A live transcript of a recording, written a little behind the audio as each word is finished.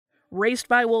Raised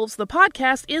by Wolves, the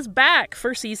podcast, is back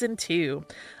for Season 2.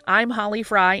 I'm Holly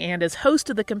Fry, and as host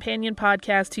of the companion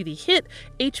podcast to the hit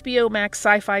HBO Max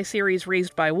sci-fi series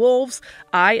Raised by Wolves,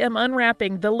 I am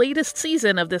unwrapping the latest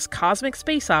season of this cosmic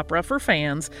space opera for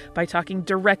fans by talking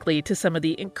directly to some of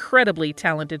the incredibly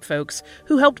talented folks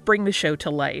who helped bring the show to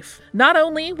life. Not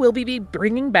only will we be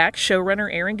bringing back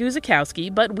showrunner Aaron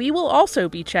Guzikowski, but we will also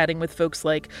be chatting with folks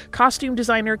like costume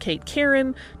designer Kate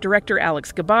Karen, director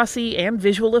Alex Gabassi, and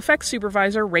visual effects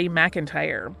supervisor Ray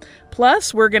McIntyre.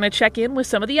 Plus, we're going to check in with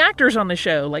some of the actors on the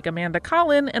show, like Amanda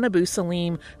Collin and Abu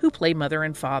Salim, who play mother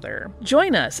and father.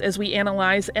 Join us as we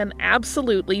analyze an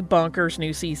absolutely bonkers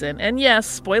new season. And yes,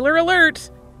 spoiler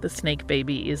alert, the snake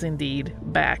baby is indeed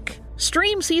back.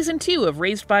 Stream Season 2 of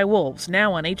Raised by Wolves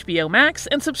now on HBO Max,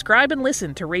 and subscribe and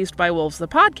listen to Raised by Wolves the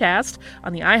podcast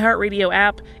on the iHeartRadio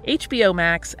app, HBO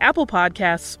Max, Apple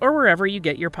Podcasts, or wherever you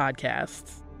get your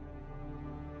podcasts.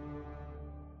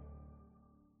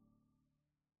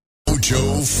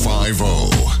 Mojo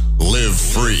 50. Live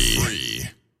free.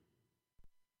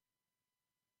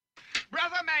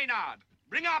 Brother Maynard,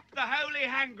 bring up the holy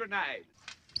hand grenade.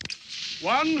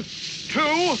 1, 2,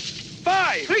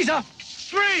 5. 3, sir.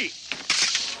 3.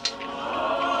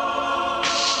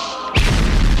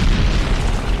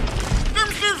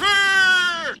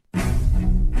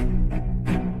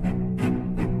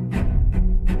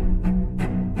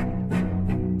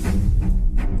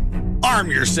 Arm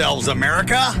yourselves,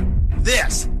 America.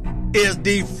 This is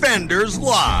Defenders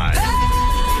Live.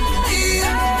 Hey,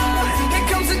 here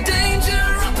comes the danger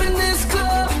up in this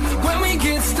club. When we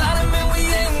get started, man, we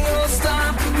ain't gonna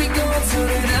stop. We gonna turn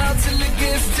it out till it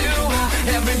gets too hot.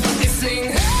 Everybody sing,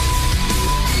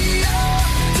 hey,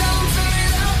 tell them turn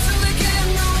it out till they get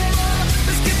no more.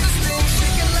 Let's get this thing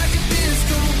shaking like a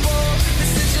disco ball.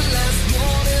 This is your last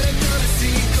warning, I'm gonna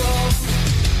see go.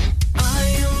 I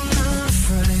am not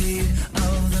afraid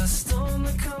of the storm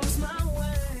that comes my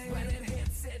way. When it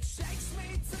hits, it shakes me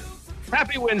to the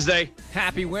Happy Wednesday.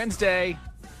 Happy Wednesday.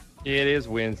 It is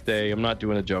Wednesday. I'm not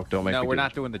doing a joke. Don't make me No, we're do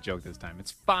not it. doing the joke this time.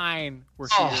 It's fine. We're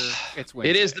Oh, here. It's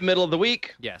Wednesday. It is the middle of the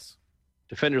week. Yes.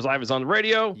 Defenders Live is on the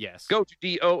radio. Yes. Go to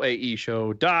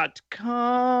doaeshow.com.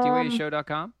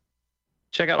 DOAShow.com.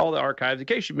 Check out all the archives in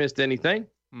case you missed anything,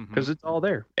 because it's all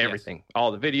there. Everything.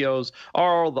 All the videos,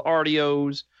 all the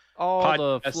audios. All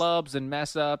the Podcast. flubs and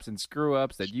mess ups and screw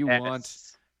ups that you Yes.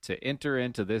 want to enter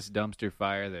into this dumpster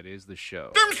fire that is the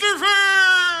show. Dumpster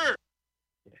fire!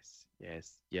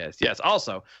 Yes.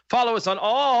 Also, follow us on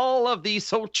all of the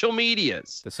social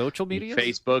medias. The social media? The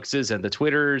Facebooks and the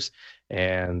Twitters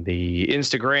and the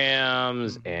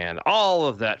Instagrams and all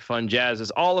of that fun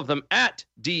jazzes, all of them at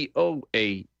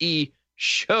DOAE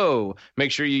Show.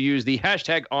 Make sure you use the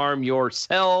hashtag arm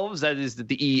yourselves. That is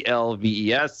the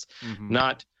ELVES,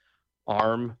 not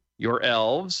arm your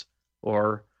elves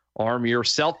or arm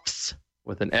yourselves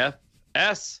with an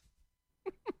FS.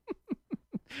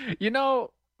 You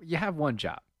know, you have one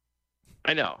job.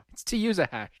 I know. It's to use a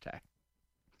hashtag.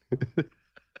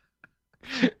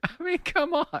 I mean,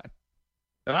 come on.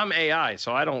 And I'm AI,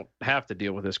 so I don't have to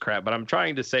deal with this crap, but I'm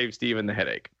trying to save Steven the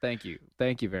headache. Thank you.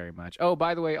 Thank you very much. Oh,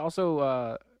 by the way,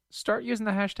 also start using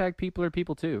the hashtag people are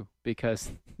people too,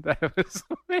 because that was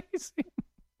amazing.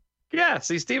 Yeah,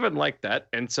 see, Steven liked that,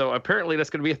 and so apparently that's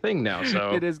going to be a thing now.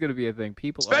 So It is going to be a thing.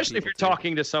 People, especially if you're too.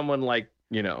 talking to someone like,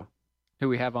 Who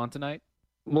we have on tonight?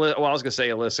 Well, I was going to say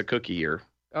Alyssa Cookie or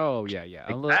Oh yeah.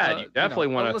 Like that, you definitely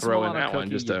want to throw in that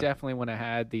one. You definitely want to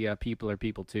add the people are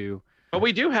people too. But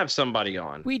we do have somebody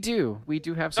on. We do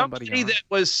have somebody on. that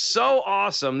was so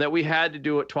awesome that we had to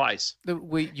do it twice.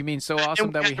 You mean so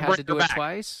awesome that we had to do it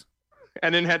twice?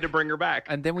 And then had to bring her back.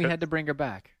 And then we had to bring her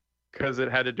back. Because it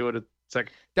had to do it a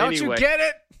second. Don't you get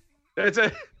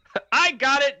it? I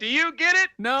got it. Do you get it?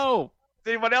 No. Is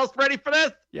anyone else ready for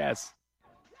this? Yes.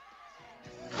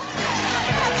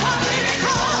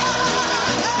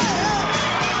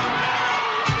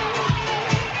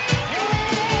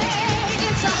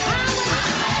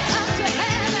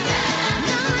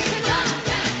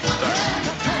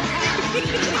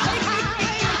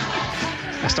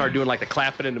 I started doing like the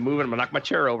clapping and the moving. I'm going to knock my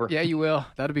chair over. Yeah, you will.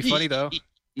 That'd be funny, though.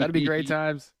 That'd be great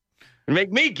times.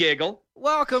 Make me giggle.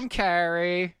 Welcome,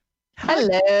 Carrie.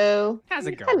 Hello. How's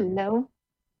it going? Hello.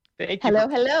 Thank you.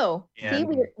 Hello. And-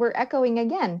 See, we're echoing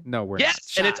again. No, we're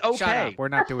Yes, not. and it's Shut okay. up. We're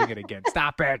not doing it again.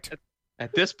 Stop it.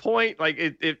 At this point, like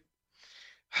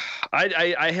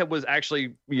I was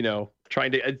actually,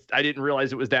 trying to, I didn't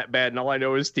realize it was that bad. And all I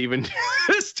know is Steven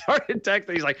started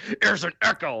texting. He's like, there's an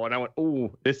echo. And I went,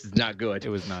 oh, this is not good. It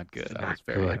was not good. It's I not was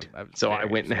very good. I was So very I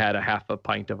went and upset. had a half a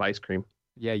pint of ice cream.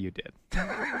 Yeah, you did.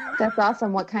 That's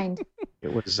awesome. What kind?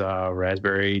 It was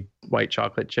raspberry white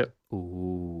chocolate chip.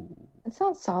 Ooh. It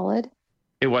sounds solid.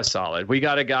 It was solid. We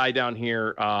got a guy down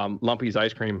here, Lumpy's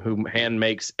Ice Cream, who hand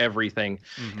makes everything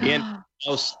in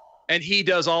house, and he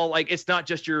does all like it's not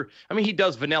just your. I mean, he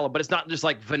does vanilla, but it's not just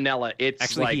like vanilla. It's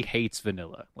Actually, like he hates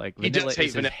vanilla. Like he vanilla does hate is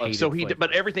his vanilla. hated So flavor.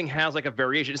 but everything has like a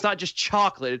variation. It's not just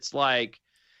chocolate. It's like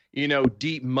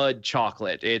deep mud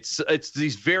chocolate. It's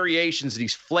these variations,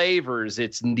 these flavors.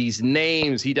 It's these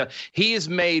names. He has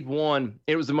made one.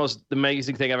 It was the most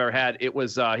amazing thing I've ever had. It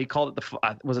was he called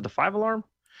it was it the 5-alarm?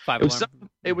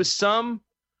 It was some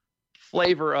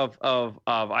flavor of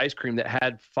ice cream that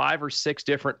had 5 or 6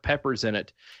 different peppers in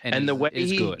it, and the way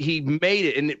he made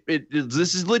it, and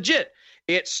this is legit.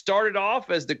 It started off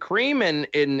as the cream, and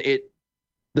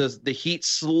the heat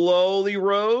slowly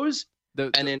rose,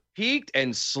 and then peaked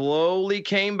and slowly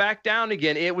came back down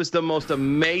again. It was the most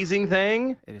amazing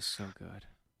thing. It is so good.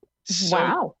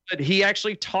 Wow. Good. He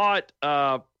actually taught.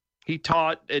 He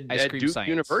taught at Duke science.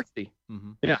 University.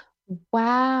 Mm-hmm. Yeah.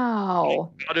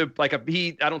 Wow. I don't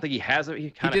think he has it.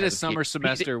 He did a summer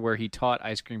semester where he taught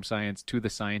ice cream science to the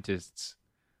scientists.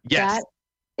 Yes. That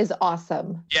is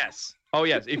awesome. Yes. Oh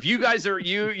yes. If you guys are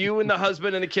you and the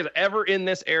husband and the kids ever in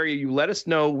this area, you let us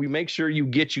know. We make sure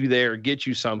get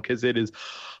you some because it is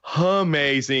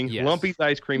amazing. Yes. Lumpy's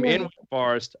Ice Cream in Wake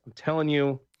Forest. I'm telling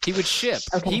you. He would ship.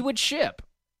 Okay. He would ship,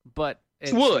 but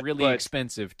it's really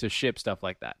expensive to ship stuff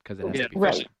like that because it has to be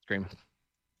Right. fresh. Ice cream.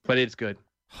 But it's good.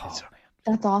 Oh, It's man.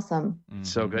 That's awesome.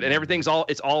 so good. And everything's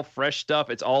all fresh stuff.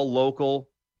 It's all local.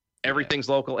 Everything's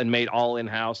local and made all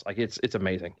in-house. Like it's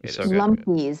amazing. It's so good.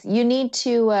 Lumpy's. You need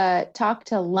to talk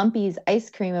to Lumpy's Ice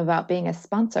Cream about being a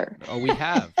sponsor. Oh, we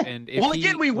have. And if Well, he,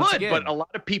 again, we once would, again, but a lot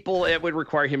of people, it would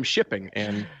require him shipping.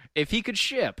 And if he could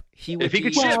ship, he would if he be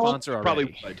could a ship, sponsor already.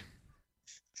 probably would.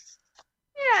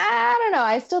 Yeah, I don't know.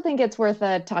 I still think it's worth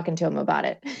talking to him about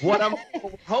it. What I'm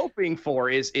hoping for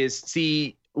is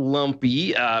see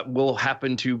Lumpy will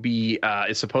happen to be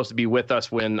is supposed to be with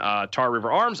us when Tar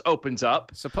River Arms opens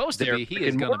up. Supposed to Their be. He brick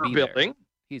is and going to mortar be building. there.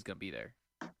 He's going to be there.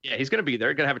 Yeah, he's going to be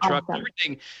there. Going to have a truck, Awesome.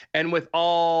 everything. And with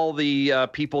all the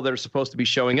people that are supposed to be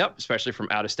showing up, especially from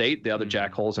out of state, the other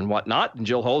Jack Holes and whatnot, and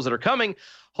Jill Holes that are coming,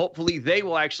 hopefully they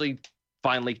will actually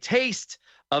finally taste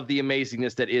of the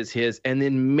amazingness that is his, and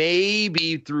then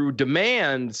maybe through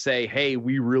demand say, hey,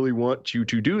 we really want you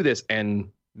to do this. And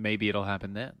Maybe it'll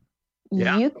happen then.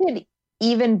 Yeah. You could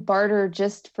even barter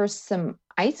just for some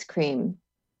ice cream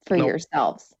for Nope.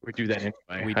 yourselves. we do that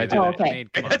anyway. We I did do that. Oh, okay.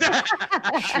 Come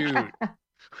on. Shoot.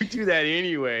 We do that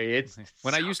anyway. It's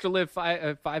When I used to live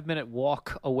a 5-minute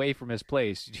walk away from his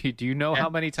place, do you know how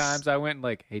many times I went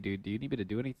like, hey, dude, do you need me to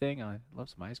do anything? I love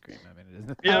some ice cream. I mean,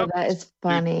 isn't it? Yeah. Oh, that is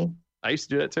funny. I used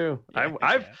to do that too.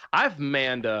 Yeah, I've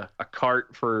manned a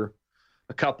cart for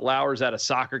a couple hours at a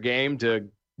soccer game to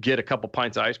get a couple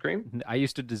pints of ice cream. I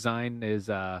used to design his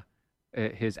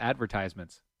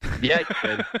advertisements. Yeah, you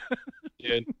did. You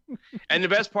did. And the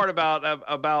best part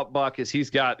about Buck is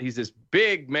he's this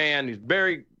big man.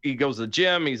 He goes to the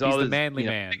gym. He's all the this, manly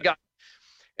man. big guy.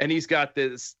 And he's got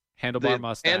this Handlebar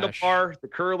mustache. the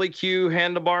curly Q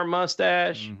handlebar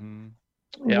mustache. Mm-hmm.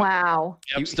 Yeah. Wow.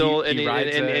 Yep, still, he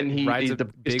rides he rides he's a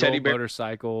his big teddy old bear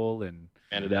motorcycle and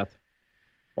man to death.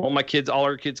 All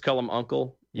our kids call him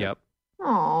Uncle. yep,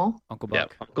 Aw, Uncle Yep,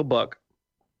 Buck. Uncle Buck.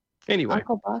 Anyway,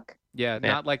 Uncle Buck. Yeah,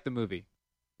 Yeah. not like the movie.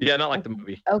 yeah, not like the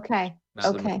movie. Okay.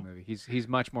 Not like Okay. the movie. He's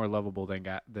much more lovable than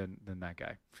that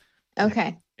guy.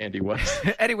 Okay. Andy was.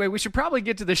 Anyway, we should probably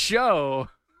get to the show.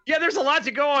 Yeah, there's a lot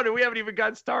to go on, and we haven't even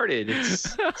got started.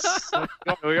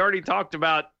 We already talked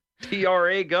about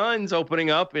TRA Guns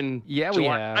opening up in Yeah, we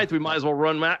July have. 9th. We might as well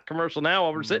run that commercial now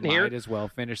while we're sitting Might here. as well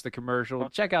finish the commercial.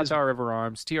 Check out Tar River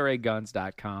Arms,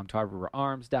 TRAguns.com,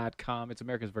 TarRiverArms.com. It's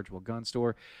America's virtual gun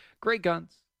store. Great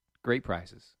guns, great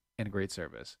prices, and a great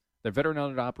service. They're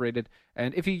veteran-owned and operated.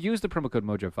 And if you use the promo code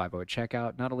Mojo50 at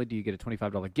checkout, not only do you get a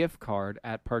 $25 gift card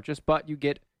at purchase, but you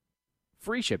get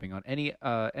free shipping on any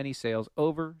sales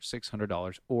over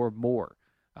 $600 or more.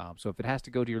 So if it has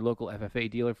to go to your local FFA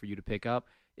dealer for you to pick up,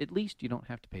 at least you don't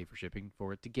have to pay for shipping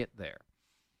for it to get there.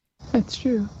 That's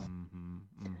true.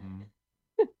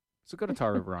 So go to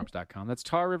TarRiverArms.com. That's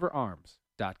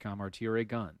TarRiverArms.com or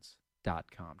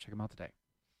TRAGuns.com. Check them out today.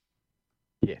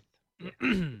 Yeah.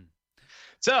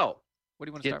 So, What do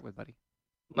you want to start with, buddy?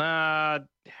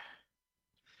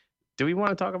 do we want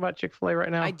to talk about Chick-fil-A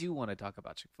right now? I do want to talk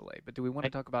about Chick-fil-A, but do we want to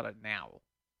talk about it now?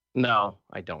 No,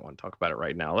 I don't want to talk about it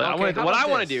right now. Okay, how what about I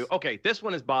want to this? do. Okay, this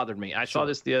one has bothered me. I saw Sure.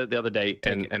 this the other day,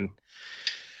 Take it. and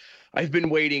I've been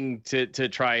waiting to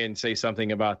try and say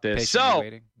something about this. Patiently So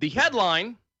waiting. the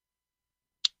headline: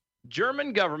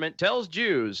 German government tells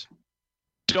Jews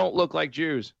don't look like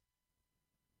Jews.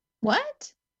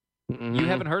 What? You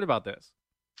haven't heard about this.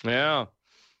 Yeah.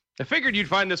 I figured you'd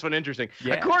find this one interesting.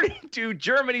 Yeah. According to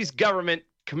Germany's government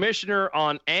commissioner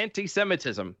on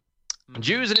anti-Semitism,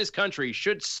 Jews in his country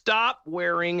should stop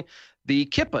wearing the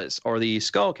kippas or the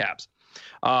skull caps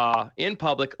in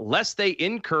public, lest they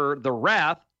incur the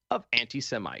wrath of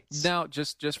anti-Semites. Now,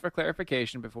 just for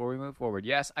clarification before we move forward,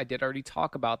 yes, I did already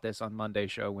talk about this on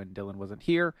Monday's show when Dylan wasn't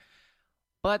here,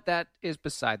 but that is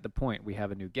beside the point. We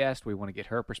have a new guest. We want to get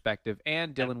her perspective,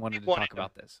 and Dylan wanted to talk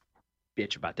about this.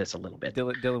 Bitch about this a little bit.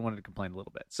 Dylan wanted to complain a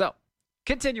little bit. So,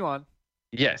 continue on.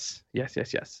 Yes.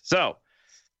 So,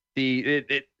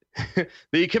 the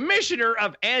commissioner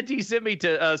of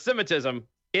anti-Semitism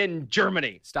in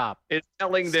Germany is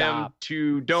telling them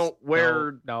to don't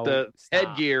wear the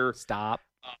headgear. Stop.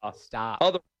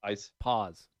 Otherwise,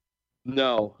 pause.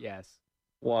 No. Yes.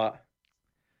 What?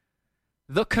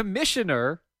 The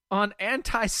commissioner on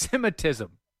anti-Semitism.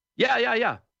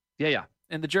 Yeah.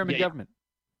 And the German government.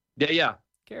 Yeah.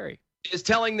 Carrie is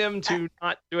telling them to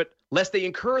not do it lest they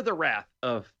incur the wrath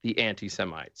of the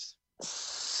anti-Semites.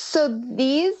 So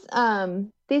these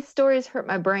stories hurt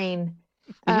my brain.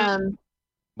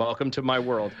 Welcome to my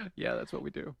world. Yeah, that's what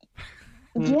we do.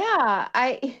 Yeah,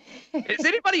 Has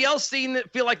anybody else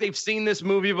feel like they've seen this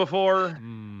movie before?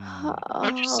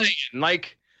 I'm just saying,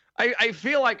 like, I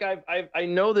feel like I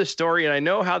know this story and I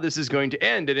know how this is going to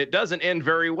end, and it doesn't end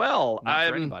very well. Not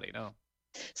for anybody, no.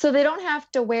 So they don't have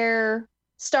to wear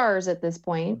stars at this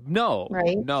point. No.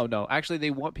 Right? No. Actually, they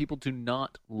want people to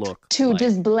not look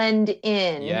just blend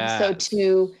in. Yes. So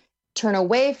to turn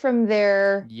away from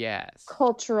their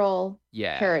cultural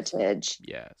heritage.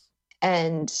 Yes.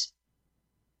 And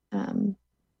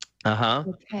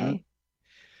okay.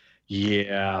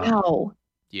 Yeah. Wow.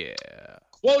 Yeah.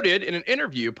 Quoted in an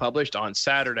interview published on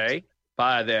Saturday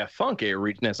by the Funky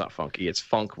region. It's not Funky, it's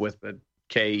Funk with the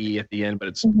K-E at the end, but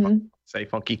it's say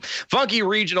Funky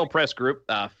Regional Press Group,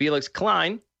 Felix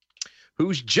Klein,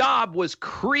 whose job was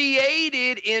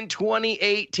created in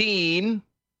 2018.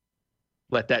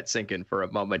 Let that sink in for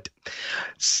a moment.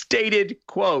 Stated,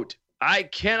 quote, "I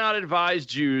cannot advise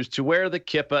Jews to wear the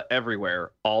kippah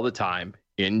everywhere all the time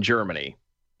in Germany,"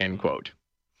 end quote.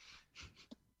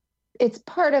 It's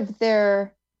part of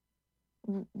their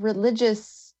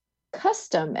religious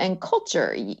custom and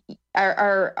culture.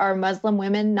 Are Muslim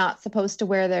women not supposed to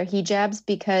wear their hijabs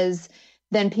because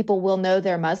then people will know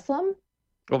they're Muslim?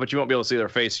 Well, but you won't be able to see their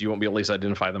face. So you won't be able to at least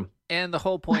identify them. And the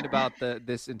whole point about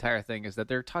this entire thing is that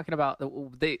they're talking about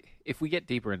if we get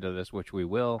deeper into this, which we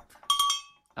will,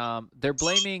 they're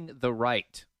blaming the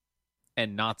right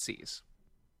and Nazis.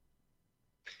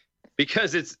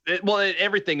 Because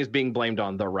everything is being blamed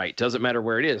on the right. Doesn't matter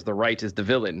where it is. The right is the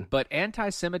villain. But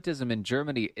anti-Semitism in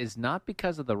Germany is not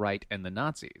because of the right and the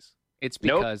Nazis. It's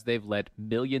because they've let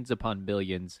millions upon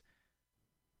millions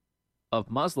of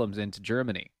Muslims into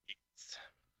Germany.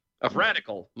 Of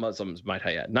radical Muslims, might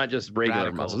I add, not just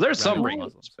regular Muslims. There's some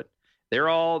Muslims, but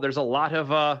there's a lot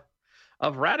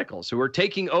of radicals who are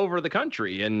taking over the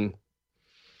country. And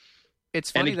it's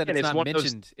funny that it's not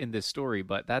mentioned in this story,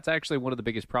 but that's actually one of the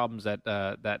biggest problems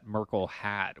that Merkel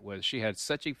had, was she had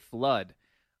such a flood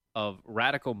of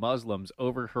radical Muslims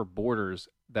over her borders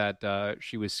that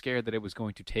she was scared that it was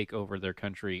going to take over their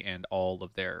country and all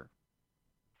of their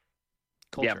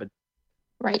culture. Yeah,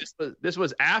 but this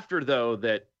was after, though,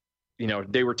 that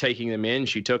they were taking them in.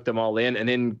 She took them all in, and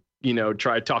then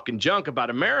tried talking junk about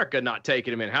America not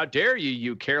taking them in. How dare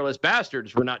you careless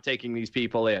bastards, for not taking these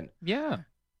people in? Yeah.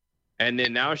 And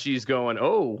then now she's going,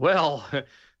 oh, well,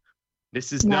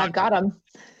 this is not. I got him.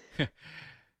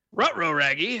 Rut-row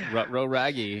raggy.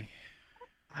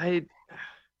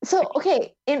 So,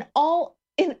 okay, in all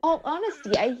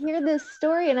honesty, I hear this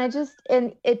story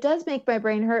and it does make my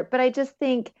brain hurt, but I just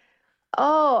think,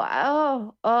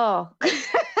 oh.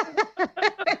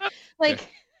 Like,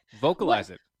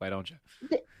 vocalize it. Why don't you?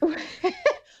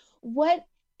 What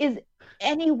is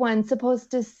anyone supposed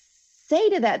to say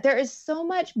to that? There is so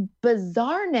much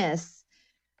bizarreness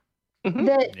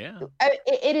that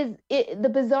the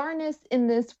bizarreness in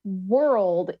this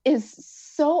world is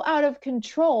so out of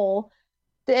control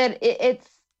that it's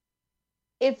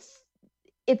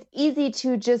easy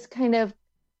to just kind of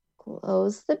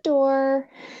close the door,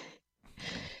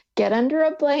 get under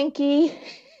a blankie,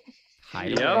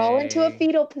 crawl into a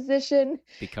fetal position,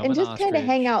 and just kind of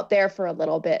hang out there for a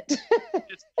little bit.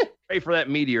 Just pray for that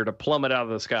meteor to plummet out of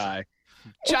the sky.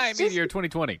 Giant meteor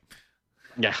 2020.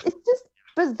 Yeah. It's just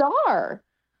bizarre.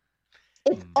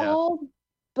 It's all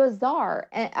bizarre.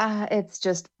 And it's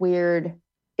just weird.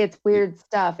 It's weird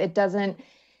stuff. It doesn't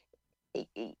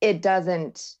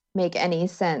make any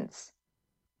sense.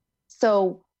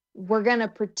 So we're going to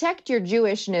protect your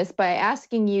Jewishness by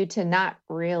asking you to not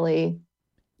really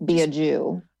be a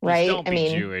Jew, right? Don't be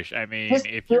Jewish. I mean, just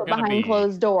if do you're it behind be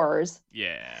closed doors.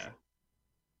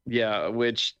 Yeah,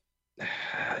 which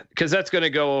because that's going to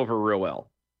go over real well.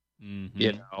 Mm-hmm.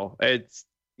 You know, it's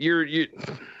you.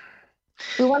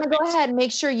 We want to go ahead and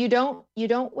make sure you don't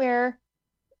wear.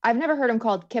 I've never heard them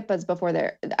called kippas before.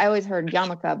 There, I always heard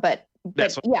yarmulke, but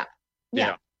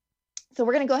yeah. So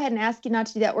we're going to go ahead and ask you not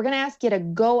to do that. We're going to ask you to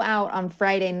go out on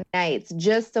Friday nights,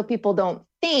 just so people don't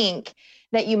think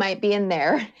that you might be in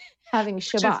there having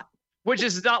Shabbat. Which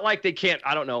is not like they can't,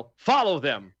 I don't know, follow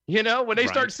them. You know, when they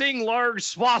start seeing large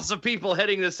swaths of people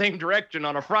heading the same direction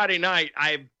on a Friday night,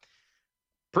 I'm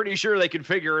pretty sure they can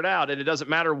figure it out. And it doesn't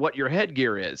matter what your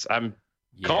headgear is.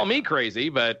 Call me crazy,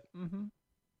 but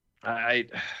I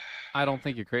don't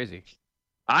think you're crazy.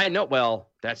 I know. Well,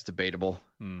 that's debatable.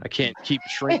 I can't keep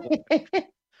shrinking.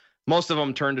 Most of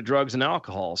them turn to drugs and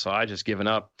alcohol, so I just given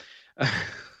up.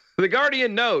 The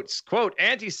Guardian notes, quote,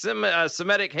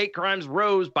 anti-Semitic hate crimes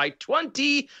rose by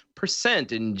 20%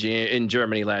 in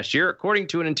Germany last year, according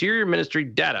to an Interior Ministry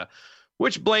data,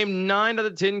 which blamed 9 out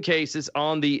of 10 cases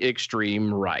on the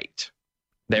extreme right.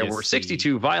 There were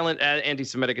 62 violent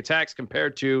anti-Semitic attacks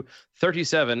compared to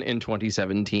 37 in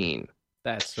 2017.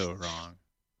 That's so wrong.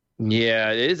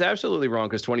 Yeah, it is absolutely wrong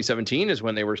because 2017 is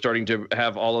when they were starting to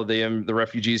have all of the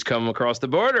refugees come across the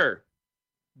border.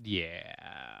 Yeah.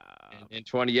 In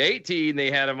 2018,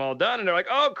 they had them all done, and they're like,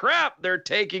 oh, crap, they're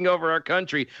taking over our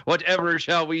country. Whatever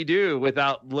shall we do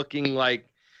without looking like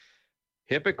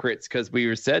hypocrites because we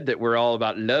were said that we're all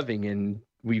about loving, and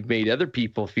we've made other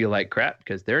people feel like crap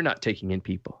because they're not taking in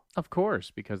people. Of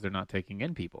course, because they're not taking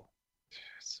in people.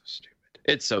 It's so stupid.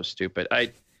 It's so stupid.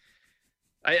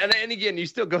 And again, you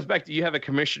still goes back to you have a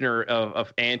commissioner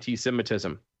of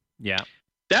anti-Semitism. Yeah.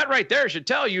 That right there should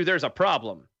tell you there's a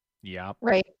problem. Yeah.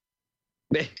 Right.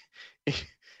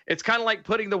 It's kind of like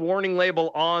putting the warning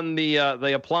label on the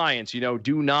appliance, you know,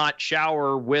 do not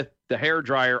shower with the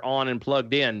hairdryer on and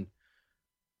plugged in.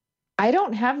 I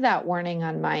don't have that warning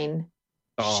on mine.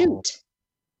 Oh. Shoot.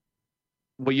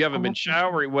 Well, you haven't been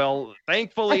showering. Well,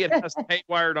 thankfully it hasn't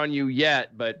hatewired on you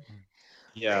yet, but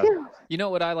yeah. You know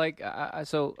what I like? I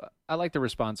like the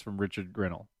response from Richard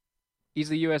Grinnell. He's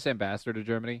the U.S. ambassador to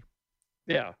Germany.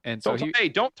 Yeah. And so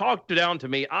don't talk down to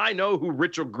me. I know who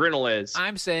Richard Grinnell is.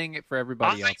 I'm saying it for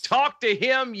everybody else. I talked to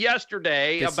him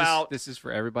yesterday this is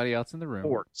for everybody else in the room.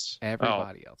 Sports.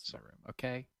 Everybody else in the room.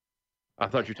 Okay. I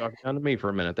thought you were talking down to me for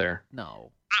a minute there.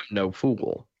 No. I'm no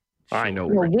fool. Sure. I know.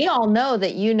 Well, we all know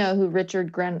that you know who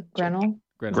Richard Grinnell. Grinnell.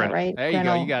 Right? There you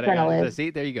go. You got it.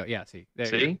 See, there you go. Yeah. See. There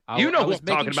see. You know who I'm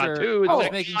talking about too. I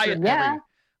was making sure. Yeah.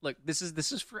 Look, this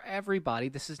is for everybody.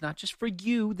 This is not just for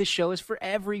you. This show is for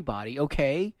everybody.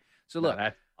 Okay. So look. No,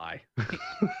 that's a lie.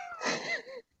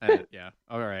 Yeah.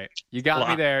 All right. You got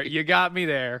me there. You got me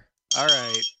there. All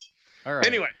right. All right.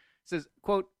 Anyway. It says,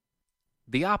 quote,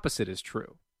 the opposite is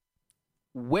true.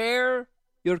 Wear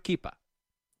your kippah.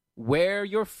 Wear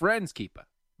your friend's kippah.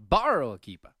 Borrow a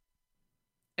kippah.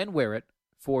 And wear it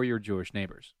for your Jewish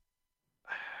neighbors.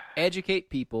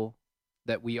 Educate people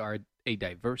that we are a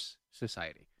diverse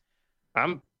society.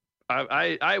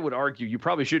 I would argue you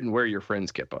probably shouldn't wear your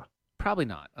friend's kippah. Probably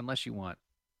not, unless you want,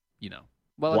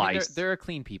 Well, I mean, they're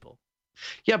clean people.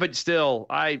 Yeah, but still,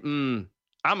 I'm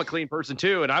a clean person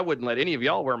too, and I wouldn't let any of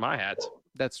y'all wear my hats.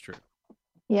 That's true.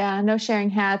 Yeah, no sharing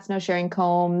hats, no sharing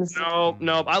combs. No,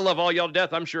 I love all y'all to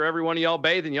death. I'm sure every one of y'all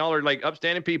bathe, and y'all are like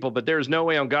upstanding people, but there's no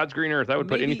way on God's green earth I would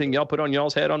put anything y'all put on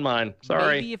y'all's head on mine.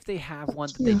 Sorry. Maybe if they have one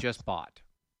that they just bought.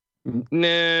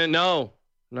 No.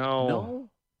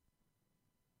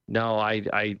 No,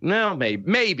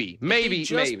 maybe. If they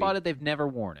just bought it, they've never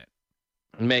worn it.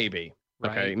 Maybe.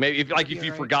 Right? Okay. Maybe if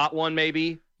you forgot one,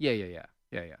 maybe. Yeah.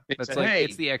 That's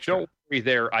it's the extra. Don't worry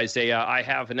there, Isaiah. I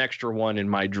have an extra one in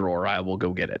my drawer. I will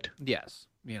go get it. Yes.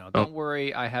 Don't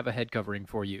worry. I have a head covering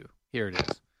for you. Here it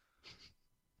is.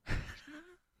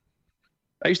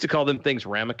 I used to call them things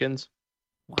ramekins.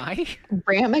 Why?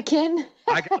 Ramekin?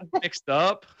 I got mixed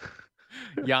up.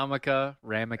 Yarmulke,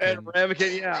 ramekin. And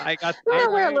ramekin, yeah. I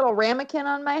wear a little ramekin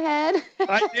on my head.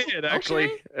 I did actually.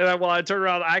 Okay. And I turned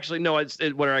around. Actually, no.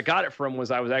 Where I got it from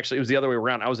was it was the other way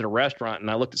around. I was in a restaurant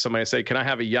and I looked at somebody and said, "Can I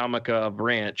have a yarmulke of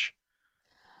ranch?"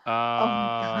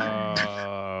 Oh,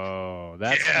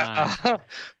 that's not.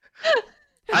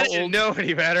 I didn't know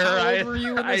any better. How old were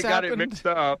you when this got happened? it mixed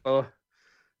up.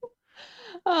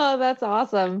 Oh, that's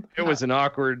awesome. It was an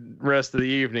awkward rest of the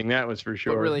evening, that was for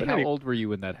sure. But really, how old were you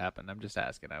when that happened? I'm just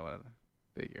asking. I want to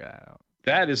figure that out.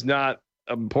 That is not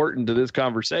important to this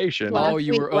conversation. Last Oh,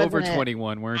 you week, were over wasn't it?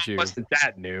 21, weren't you? It wasn't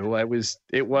that new. It was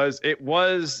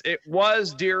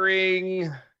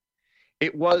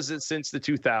since the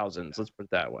 2000s. Let's put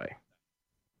it that way.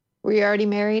 Were you already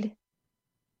married?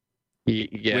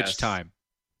 Yes. Which time?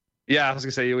 Yeah, I was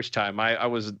gonna say which time. I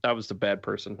was the bad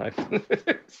person.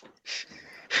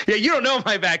 Yeah, you don't know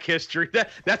my back history.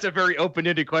 That's a very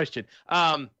open-ended question.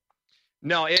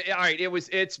 No, all right.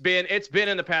 It's been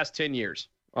in the past 10 years.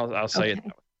 I'll say it.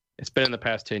 It's been in the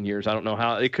past 10 years. I don't know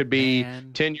how. It could be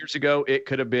 10 years ago. It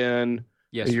could have been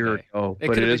yesterday. a year ago. It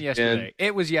but could it have has been yesterday.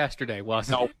 It was yesterday,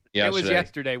 wasn't No, it? yesterday. It was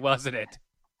yesterday, wasn't it?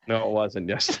 No, it wasn't.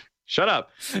 Yes. Shut up.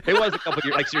 It was a couple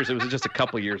years. Like seriously, it was just a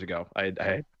couple years ago.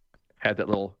 I had that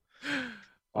little.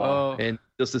 And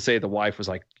just to say, the wife was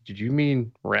like, "Did you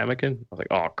mean ramekin?" I was like,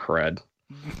 "Oh, crud."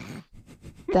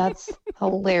 That's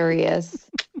hilarious.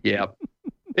 Yeah.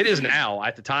 It is now.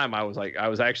 At the time, I was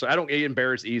actually, I don't get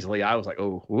embarrassed easily. I was like,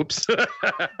 "Oh, whoops."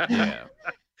 Yeah.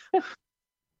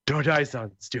 Don't I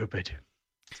sound stupid?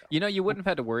 You know, you wouldn't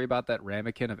have had to worry about that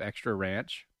ramekin of extra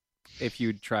ranch if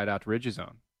you'd tried out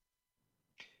Ridgezone.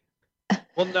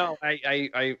 Well, no,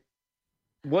 I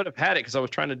would have had it because I was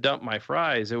trying to dump my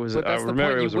fries. It was, But I that's the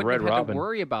remember point. it You was a wouldn't Red have had Robin. to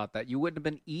worry about that. You wouldn't have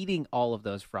been eating all of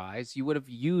those fries. You would have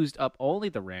used up only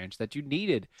the ranch that you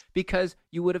needed because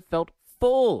you would have felt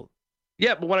full.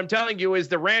 Yeah, but what I'm telling you is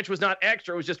the ranch was not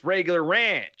extra. It was just regular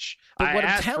ranch. But what I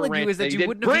I'm asked for telling you ranch. is that They you didn't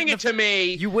wouldn't have bring eaten it to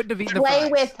me. You wouldn't have eaten the Play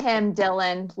fries. with him,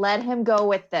 Dylan. Let him go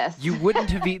with this. You wouldn't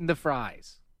have eaten the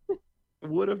fries.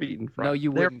 Would have eaten fries. No,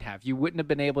 you They're- wouldn't have. You wouldn't have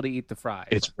been able to eat the fries.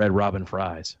 It's Red Robin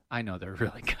fries. I know they're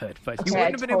really good, but you Okay, I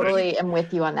wouldn't have been able to totally eat am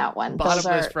with you on that one. Those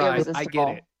bottomless are fries. I irresistible.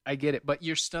 get it. I get it. But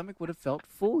your stomach would have felt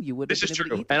full. You wouldn't This have is been able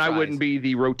true. to eat the And I fries. wouldn't be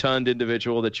the rotund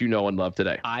individual that you know and love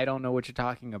today. I don't know what you're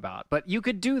talking about, but you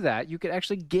could do that. You could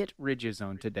actually get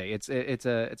Ridgezone today. It's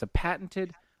a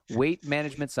patented weight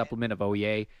management supplement of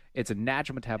OEA. It's a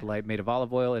natural metabolite made of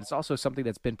olive oil, and it's also something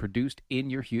that's been produced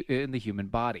in in the human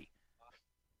body.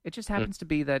 It just happens to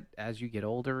be that as you get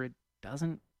older, it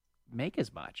doesn't make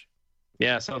as much.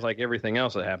 Yeah, it sounds like everything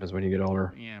else that happens when you get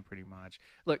older. Yeah, pretty much.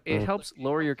 Look, it helps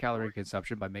lower your calorie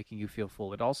consumption by making you feel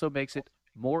full. It also makes it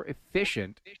more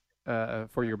efficient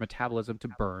for your metabolism to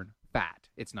burn fat.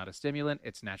 It's not a stimulant.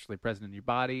 It's naturally present in your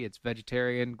body. It's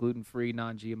vegetarian, gluten-free,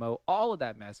 non-GMO, all of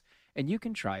that mess. And you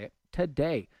can try it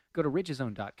today. Go to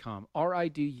riduzone.com,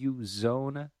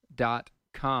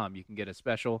 riduzone.com. You can get a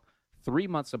special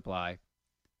 3-month supply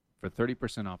for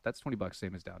 30% off. That's $20,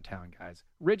 same as downtown, guys.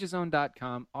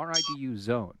 riduzone.com,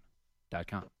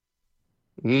 riduzone.com.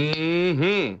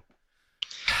 Mm-hmm.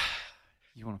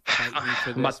 You want to fight me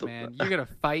for this, man? You're going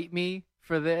to fight me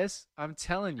for this? I'm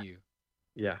telling you.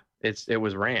 Yeah, it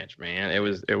was ranch, man. It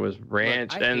was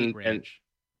ranch. Look, I hate ranch. And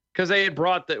because they had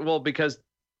brought the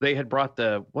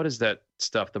what is that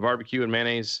stuff? The barbecue and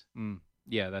mayonnaise.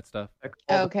 Yeah, that stuff.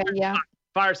 Okay, yeah.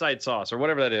 Fireside sauce or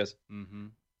whatever that is. Mm-hmm.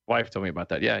 Wife told me about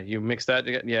that. Yeah, you mix that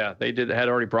together. Yeah, they had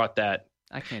already brought that.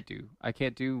 I can't do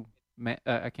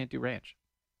ranch.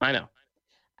 I know.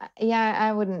 Yeah,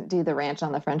 I wouldn't do the ranch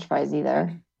on the French fries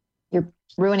either. You're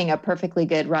ruining a perfectly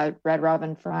good Red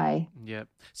Robin fry. Yep.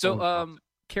 So,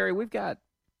 Carrie, we've got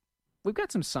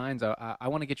some signs I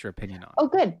want to get your opinion on. Oh,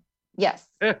 good. Yes.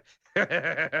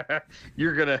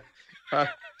 You're gonna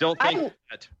don't think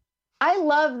that. I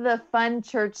love the fun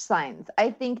church signs. I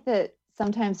think that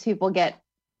sometimes people get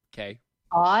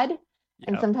odd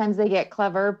and sometimes they get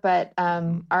clever, but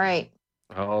all right.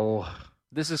 Oh.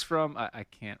 This is from I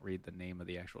can't read the name of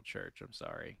the actual church. I'm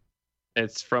sorry.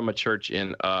 It's from a church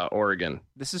in Oregon.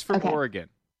 This is from Oregon.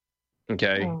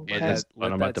 Okay. Oh, It is,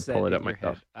 I'm about to pull it up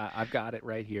myself. I've got it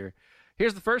right here.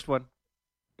 Here's the first one.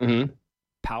 Mm-hmm.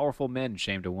 Powerful men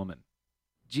shamed a woman.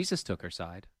 Jesus took her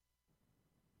side.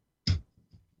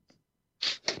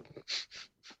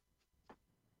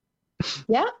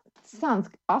 Yeah, sounds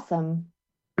awesome.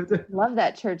 Love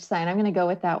that church sign. I'm going to go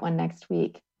with that one next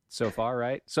week. So far,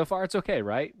 right? So far, it's okay,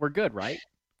 right? We're good, right?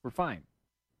 We're fine.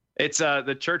 It's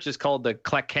the church is called the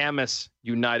Clackamas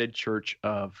United Church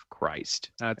of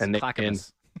Christ. And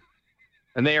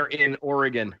they are in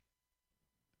Oregon.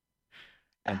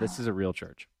 And this is a real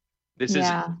church. This is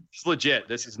legit.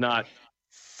 This is not.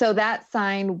 So that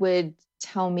sign would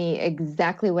tell me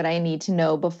exactly what I need to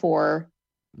know before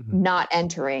not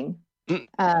entering.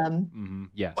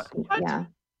 Yes. What? Yeah.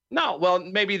 No. Well,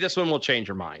 maybe this one will change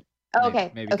your mind.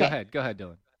 Okay. Maybe. Okay. Go ahead,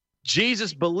 Dylan.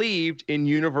 Jesus believed in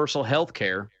universal health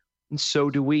care, and so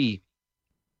do we.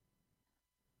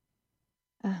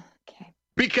 Okay.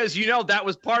 Because that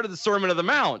was part of the Sermon on the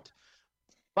Mount.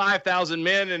 5,000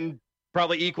 men and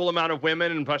probably equal amount of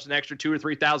women and plus an extra 2,000 or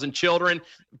 3,000 children.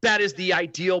 That is the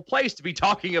ideal place to be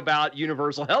talking about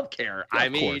universal health care.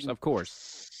 Of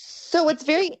course. So what's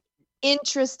very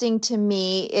interesting to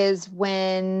me is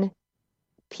when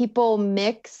people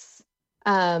mix,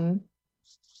 they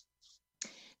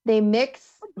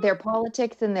mix their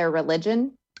politics and their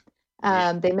religion.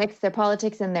 They mix their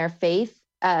politics and their faith.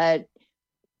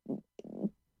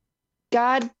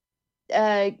 God,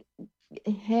 he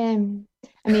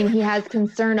has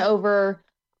concern over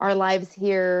our lives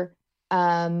here.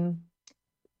 You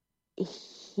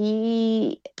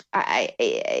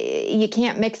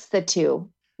can't mix the two.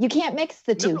 You can't mix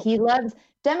the two. No. He loves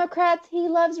Democrats. He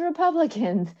loves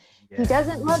Republicans. Yeah. He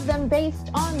doesn't love them based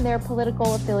on their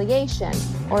political affiliation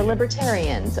or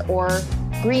libertarians or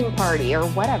Green Party or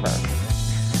whatever.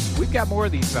 We've got more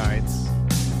of these signs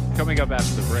coming up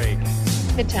after the break.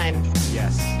 Good times.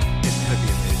 Yes, it's going to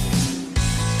be amazing.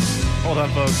 Hold on,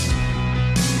 folks.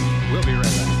 We'll be right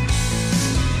back.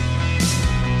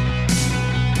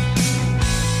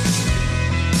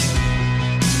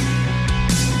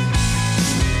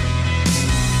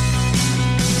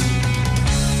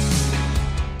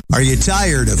 Are you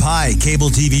tired of high cable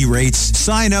TV rates?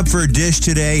 Sign up for Dish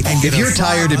today and get. If you're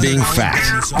tired of being fat,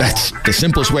 that's the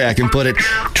simplest way I can put it.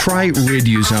 Try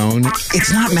Riduzone.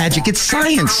 It's not magic, it's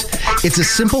science. It's a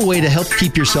simple way to help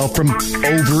keep yourself from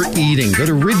overeating. Go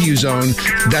to Riduzone.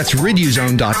 That's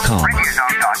Riduzone.com.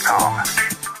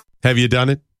 Have you done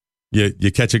it?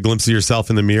 You catch a glimpse of yourself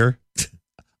in the mirror?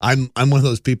 I'm one of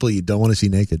those people you don't want to see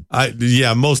naked.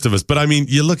 Yeah, most of us. But I mean,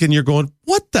 you look and you're going,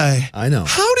 what the? I know.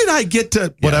 How did I get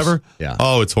to whatever? Yes. Yeah.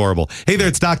 Oh, it's horrible. Hey there,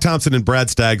 it's Doc Thompson and Brad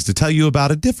Staggs to tell you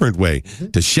about a different way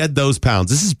to shed those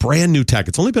pounds. This is brand new tech.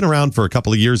 It's only been around for a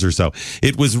couple of years or so.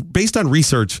 It was based on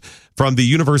research from the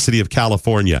University of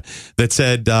California that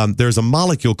said there's a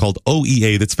molecule called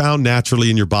OEA that's found naturally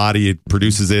in your body. It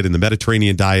produces it in the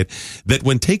Mediterranean diet, that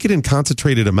when taken in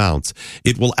concentrated amounts,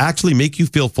 it will actually make you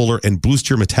feel fuller and boost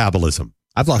your metabolism.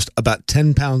 I've lost about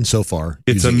 10 pounds so far.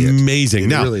 It's amazing.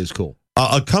 It really is cool.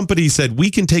 A company said,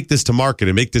 we can take this to market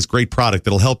and make this great product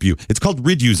that'll help you. It's called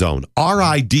Riduzone,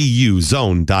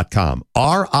 RIDUZone.com,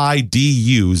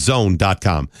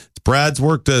 RIDUZone.com. It's Brad's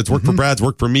worked. It's worked for Brad's,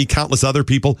 worked for me, countless other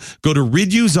people. Go to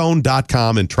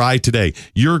Riduzone.com and try today.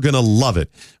 You're going to love it.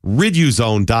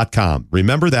 Riduzone.com.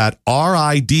 Remember that,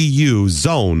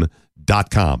 RIDUZone.com.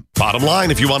 Bottom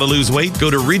line, if you want to lose weight, go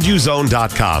to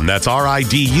Riduzone.com. That's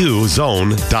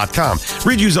RIDUZone.com.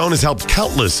 Riduzone has helped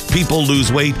countless people lose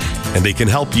weight, and they can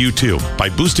help you too by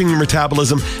boosting your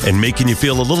metabolism and making you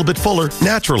feel a little bit fuller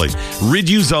naturally.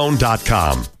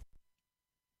 Riduzone.com.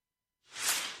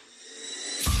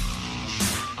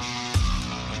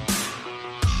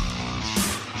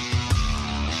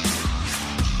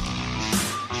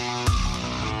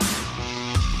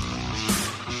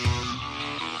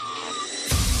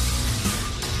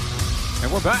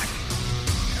 And we're back.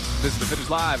 This is The Fitness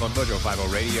Live on Mojo 50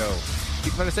 Radio. You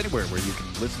can find us anywhere where you can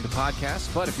listen to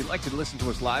podcasts, but if you'd like to listen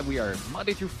to us live, we are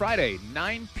Monday through Friday,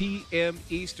 9 p.m.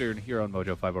 Eastern here on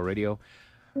Mojo 50 Radio,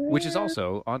 which is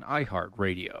also on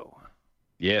iHeartRadio.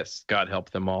 Yes, God help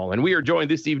them all. And we are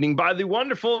joined this evening by the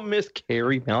wonderful Miss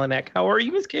Carrie Melinek. How are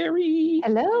you, Miss Carrie?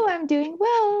 Hello, I'm doing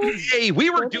well. Hey,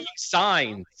 we were doing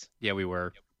signs. Yeah, we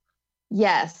were.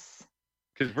 Yes.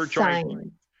 Because we're trying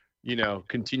to,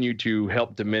 continue to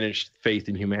help diminish faith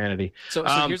in humanity. So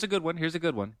here's a good one. This is a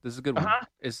good one.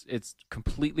 It's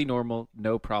completely normal,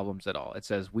 no problems at all. It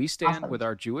says, we stand with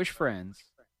our Jewish friends.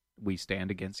 We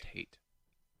stand against hate.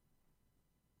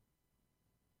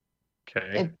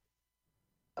 Okay.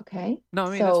 Okay. No, I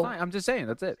mean, that's fine. I'm just saying,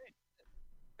 that's it.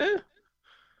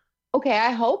 Okay,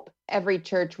 I hope every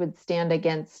church would stand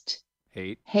against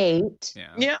hate.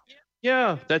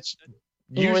 Yeah. That's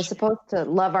we're supposed to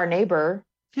love our neighbor.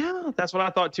 Yeah, that's what I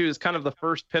thought too. Is kind of the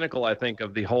first pinnacle, I think,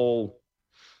 of the whole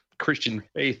Christian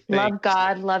faith thing. Love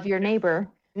God, love your neighbor.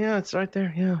 Yeah, it's right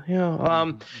there. Yeah.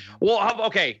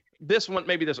 Okay. This one,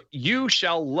 maybe this one. You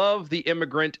shall love the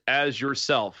immigrant as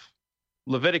yourself.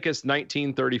 Leviticus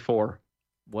 19:34.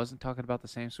 Wasn't talking about the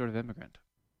same sort of immigrant.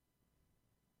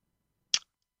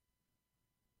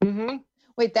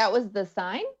 Wait, that was the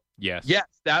sign? Yes. Yes,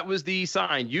 that was the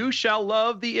sign. You shall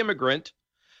love the immigrant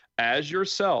as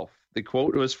yourself. The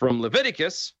quote was from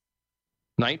Leviticus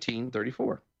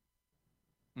 19:34.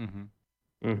 And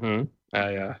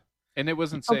it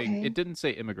wasn't saying, it didn't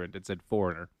say immigrant, it said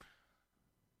foreigner.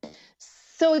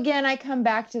 So again, I come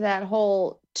back to that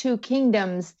whole two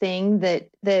kingdoms thing that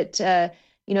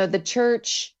the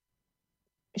church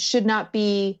should not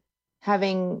be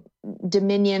having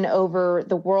dominion over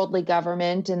the worldly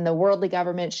government, and the worldly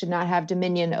government should not have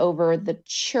dominion over the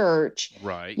church.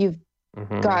 Right.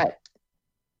 got.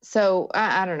 So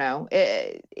I don't know.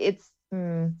 I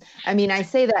mean, I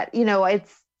say that,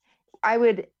 I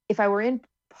would, if I were in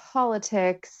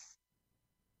politics,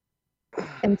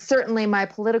 and certainly my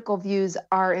political views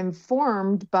are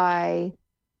informed by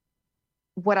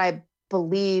what I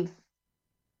believe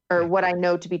or what I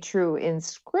know to be true in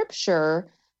scripture.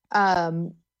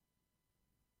 But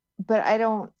I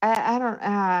don't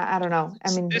know.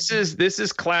 I mean, this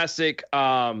is classic.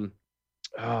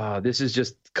 This is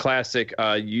just classic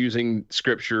using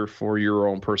scripture for your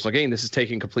own personal gain. This is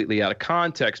taken completely out of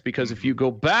context, because if you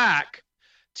go back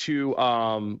to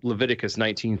Leviticus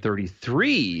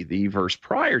 19:33, the verse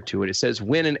prior to it, it says,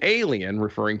 when an alien,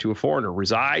 referring to a foreigner,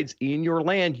 resides in your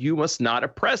land, you must not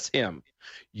oppress him.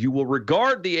 You will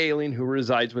regard the alien who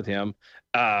resides with him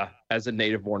as a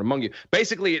native born among you.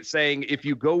 Basically, it's saying, if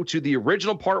you go to the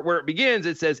original part where it begins,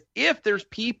 it says, if there's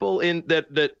people in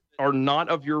that are not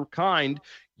of your kind,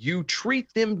 you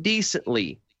treat them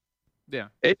decently. Yeah.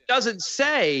 It doesn't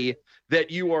say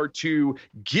that you are to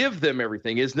give them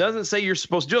everything. It doesn't say you're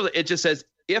supposed to do it. It just says,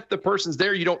 if the person's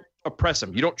there, you don't oppress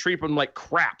them. You don't treat them like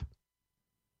crap.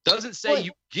 Doesn't say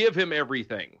you give him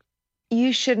everything.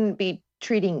 You shouldn't be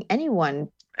treating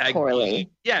anyone poorly.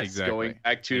 Yes, exactly. Going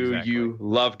back to you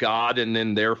love God, and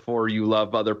then therefore you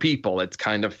love other people. It's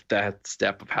kind of that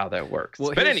step of how that works.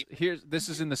 Well, but here's this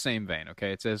is in the same vein,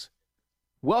 okay? It says,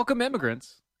 welcome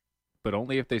immigrants, but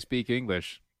only if they speak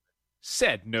English.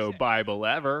 Said no Bible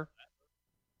ever.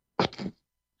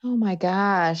 Oh my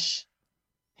gosh.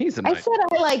 I said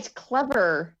I liked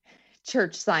clever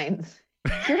church signs.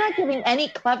 You're not giving any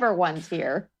clever ones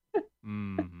here.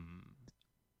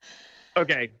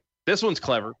 Okay, this one's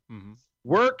clever.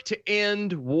 Work to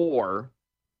end war.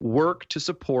 Work to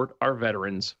support our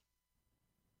veterans.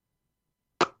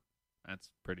 That's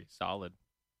pretty solid.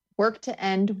 Work to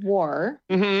end war.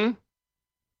 Mm-hmm.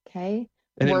 Okay.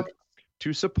 And work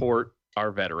to support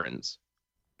our veterans.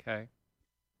 Okay.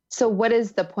 So what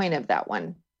is the point of that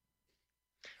one?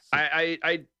 I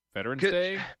Veterans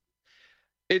Day?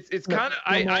 It's kind of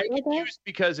I'm confused,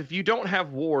 because if you don't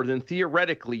have war, then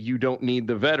theoretically you don't need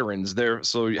the veterans there.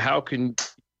 So how can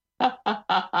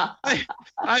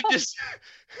I just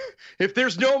if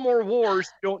there's no more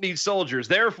wars, you don't need soldiers.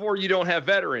 Therefore, you don't have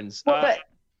veterans. Well, but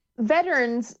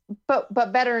veterans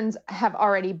have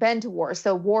already been to war,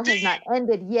 so war has not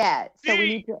ended yet. So we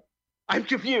need to. I'm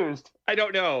confused. I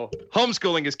don't know.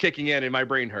 Homeschooling is kicking in, and my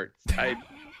brain hurts.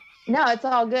 No, it's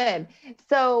all good.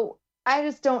 So I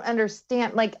just don't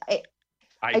understand. Like,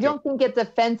 I don't think it's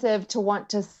offensive to want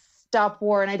to stop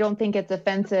war, and I don't think it's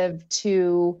offensive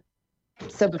to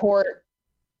support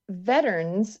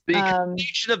veterans. The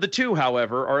combination of the two,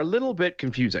 however, are a little bit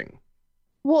confusing.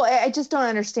 Well, I just don't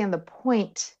understand the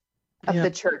point of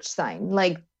the church sign.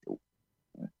 Like,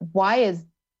 why?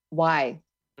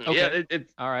 Okay. Yeah,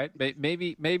 all right.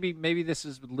 Maybe this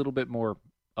is a little bit more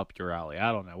up your alley.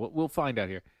 I don't know. We'll find out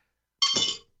here.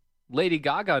 Lady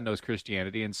Gaga knows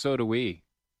Christianity, and so do we.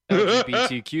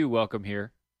 LGBTQ, welcome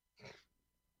here.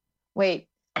 Wait.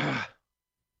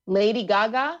 Lady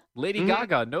Gaga? Lady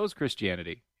Gaga knows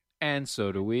Christianity, and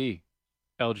so do we.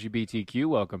 LGBTQ,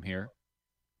 welcome here.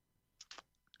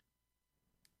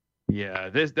 Yeah,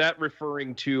 that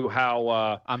referring to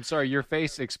how... I'm sorry, your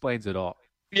face explains it all.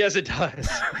 Yes, it does.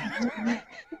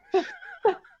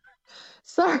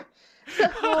 Sorry.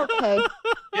 Okay.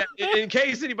 Yeah, in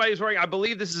case anybody's wondering, I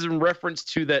believe this is in reference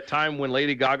to that time when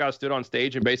Lady Gaga stood on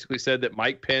stage and basically said that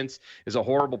Mike Pence is a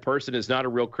horrible person, is not a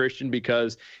real Christian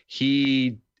because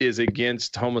he is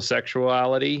against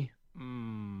homosexuality.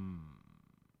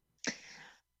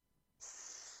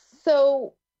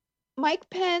 So, Mike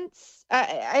Pence,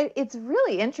 it's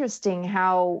really interesting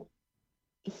how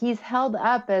he's held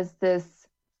up as this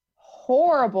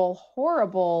horrible,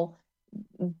 horrible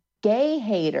gay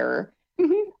hater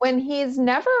when he's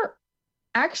never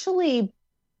actually,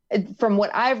 from what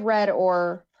I've read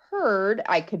or heard,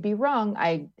 I could be wrong.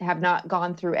 I have not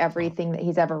gone through everything that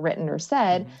he's ever written or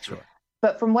said. Sure.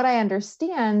 But from what I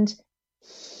understand,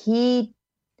 he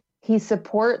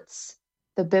supports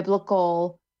the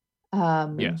biblical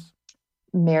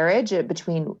marriage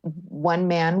between one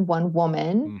man, one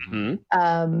woman.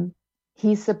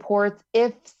 He supports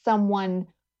if someone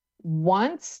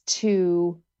wants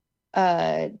to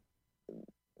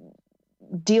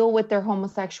deal with their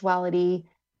homosexuality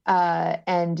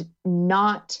and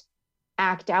not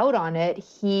act out on it,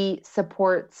 he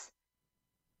supports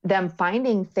them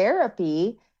finding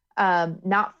therapy,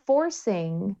 not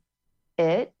forcing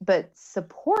it, but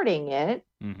supporting it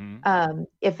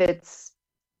if it's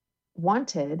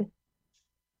wanted.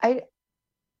 I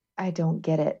don't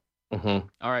get it. All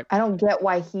right. I don't get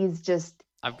why he's just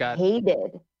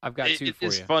hated. I've got two for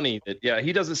It's you. funny that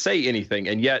he doesn't say anything,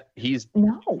 and yet he's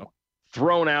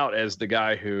thrown out as the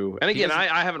guy who. And again,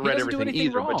 I haven't read everything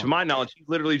either, but to my knowledge, he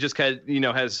literally just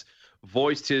has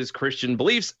voiced his Christian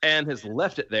beliefs and has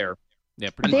left it there. Yeah,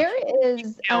 there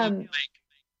is.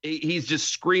 He's just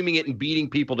screaming it and beating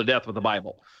people to death with the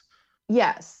Bible.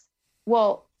 Yes.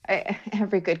 Well,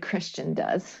 every good Christian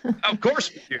does. Of course.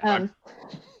 The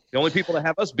only people that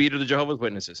have us beat are the Jehovah's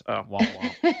Witnesses. Oh, wow.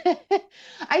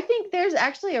 I think there's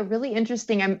actually a really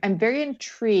interesting. I'm very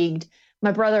intrigued.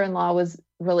 My brother-in-law was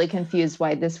really confused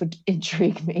why this would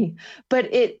intrigue me, but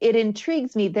it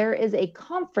intrigues me. There is a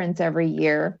conference every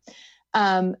year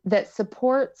that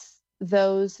supports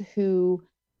those who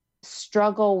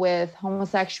struggle with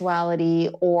homosexuality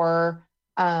or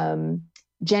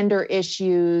gender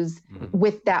issues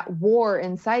with that war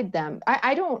inside them.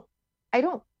 I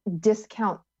don't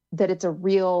discount that it's a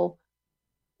real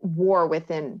war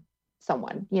within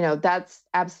someone. That's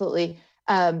absolutely.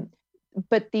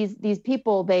 But these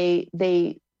people, they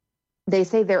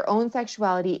say their own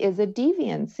sexuality is a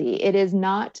deviancy. It is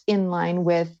not in line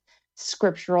with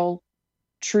scriptural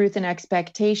truth and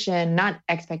expectation, not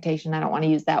expectation. I don't want to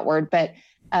use that word, but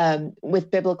with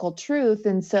biblical truth.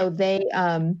 And so they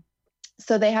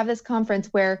have this conference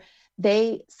where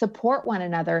they support one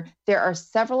another. There are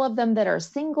several of them that are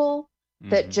single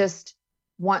that just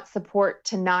want support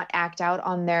to not act out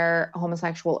on their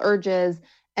homosexual urges.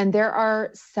 And there are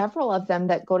several of them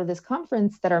that go to this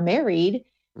conference that are married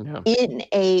in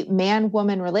a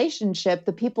man-woman relationship.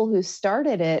 The people who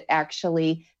started it,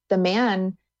 actually, the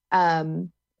man,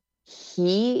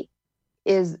 he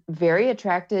is very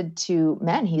attracted to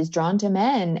men. He's drawn to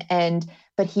men,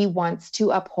 but he wants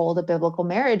to uphold a biblical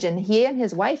marriage. And he and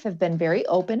his wife have been very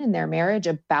open in their marriage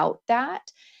about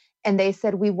that. And they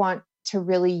said, we want to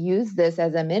really use this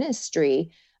as a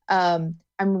ministry. I'm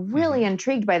really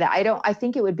intrigued by that. I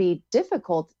think it would be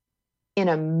difficult in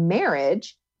a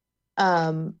marriage,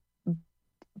 but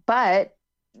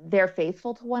they're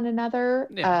faithful to one another.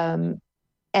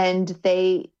 And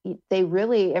they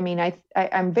really,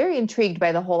 I'm very intrigued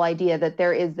by the whole idea that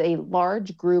there is a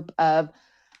large group of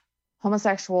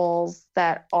homosexuals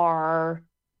that are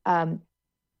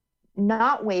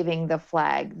not waving the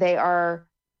flag. They are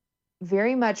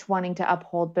very much wanting to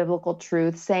uphold biblical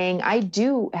truth, saying, I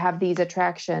do have these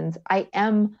attractions. I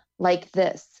am like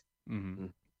this,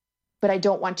 but I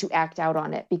don't want to act out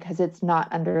on it because it's not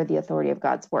under the authority of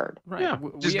God's word. Right. Yeah,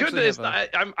 just good.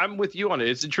 I'm with you on it.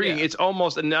 It's intriguing. Yeah. It's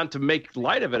almost, and not to make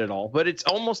light of it at all, but it's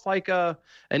almost like an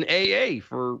AA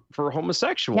for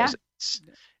homosexuals. Yeah.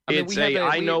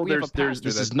 I know this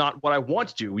is not what I want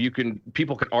to do.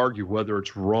 People can argue whether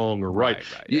it's wrong or right.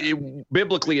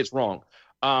 Biblically, it's wrong.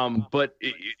 But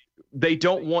they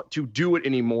don't want to do it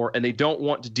anymore, and they don't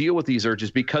want to deal with these urges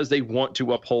because they want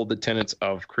to uphold the tenets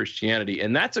of Christianity.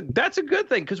 And that's a good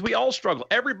thing, because we all struggle.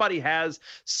 Everybody has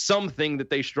something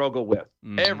that they struggle with.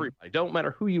 Everybody, don't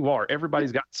matter who you are,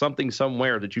 everybody's got something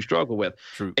somewhere that you struggle with.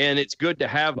 True. And it's good to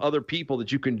have other people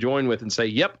that you can join with and say,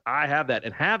 yep, I have that,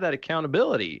 and have that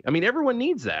accountability. I mean, everyone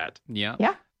needs that. Yeah.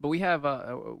 But we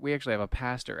actually have a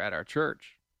pastor at our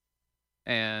church,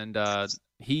 and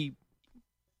he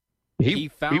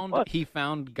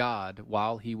found God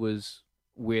while he was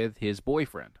with his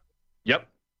boyfriend. Yep.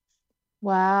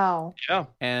 Wow. Yeah.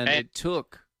 And it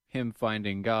took him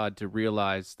finding God to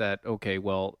realize that, okay,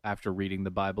 well, after reading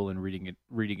the Bible and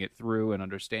reading it through and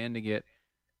understanding it,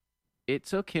 it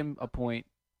took him a point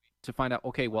to find out,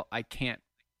 okay, well, I can't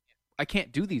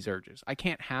do these urges. I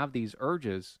can't have these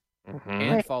urges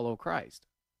and follow Christ.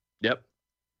 Yep.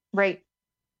 Right.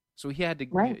 So he had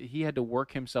to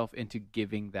work himself into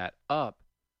giving that up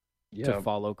to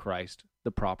follow Christ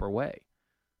the proper way.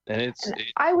 And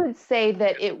I would say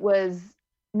that it was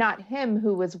not him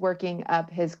who was working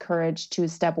up his courage to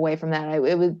step away from that.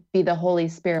 It would be the Holy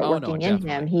Spirit working in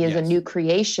him. He is a new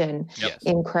creation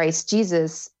in Christ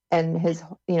Jesus, and his,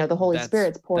 the Holy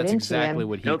Spirit's poured into him. That's exactly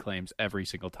what he claims every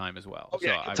single time as well.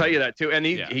 Okay, I'll tell you that too. And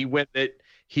he went that.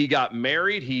 He got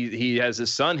married. He has a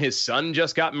son. His son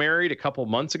just got married a couple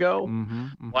months ago.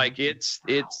 Like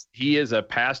he is a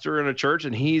pastor in a church,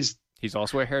 and he's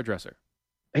also a hairdresser.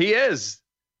 He is.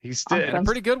 He's still a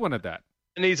pretty good one at that.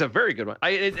 And he's a very good one.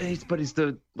 But he's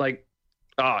the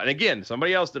and again,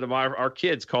 somebody else that our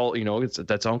kids call,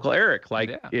 that's Uncle Eric.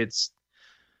 It's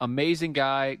amazing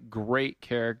guy, great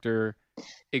character,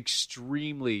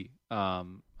 extremely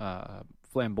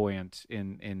flamboyant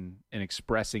in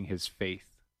expressing his faith.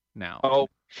 Now,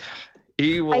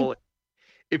 he will.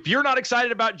 If you're not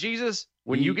excited about Jesus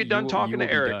when you get done talking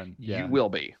to Eric, you will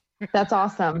be. That's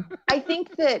awesome. I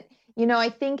think that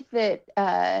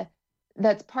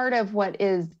that's part of what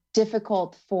is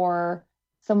difficult for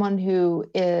someone who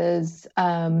is,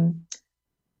 finds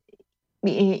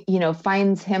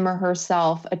him or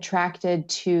herself attracted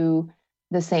to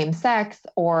the same sex,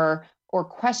 or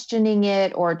questioning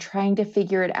it, or trying to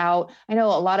figure it out. I know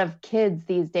a lot of kids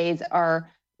these days are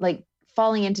like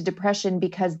falling into depression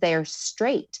because they're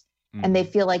straight, and they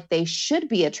feel like they should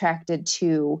be attracted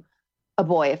to a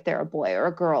boy if they're a boy, or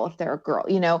a girl if they're a girl,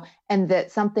 and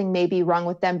that something may be wrong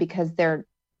with them because they're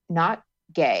not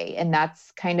gay, and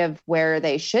that's kind of where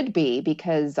they should be,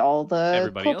 because all the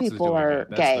Everybody cool else people is doing are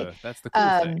it. gay. That's the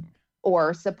cool thing.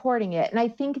 Or supporting it. And I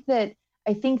think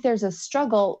there's a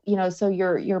struggle, so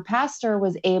your pastor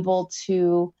was able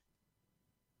to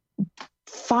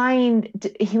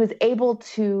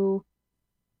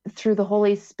through the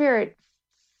Holy Spirit,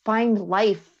 find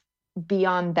life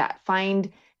beyond that,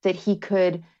 find that he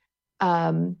could,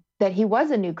 that he was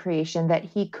a new creation, that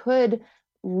he could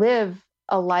live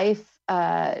a life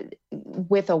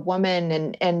with a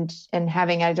woman and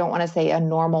having, I don't want to say a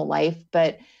normal life,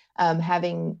 but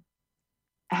having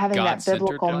that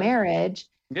biblical marriage.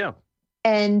 Yeah.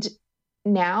 And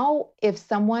now if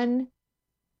someone,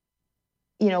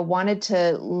 wanted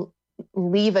to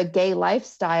leave a gay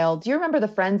lifestyle, do you remember the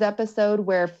Friends episode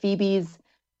where Phoebe's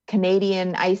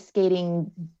Canadian ice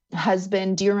skating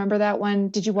husband, do you remember that one?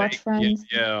 Did you watch Friends?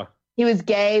 Yeah. He was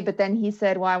gay, but then he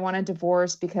said, well, I want a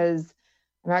divorce because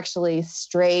I'm actually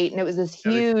straight. And it was this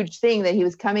huge thing that he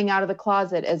was coming out of the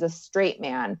closet as a straight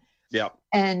man. Yeah.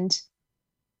 And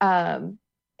I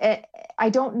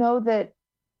don't know that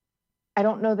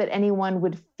anyone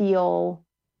would feel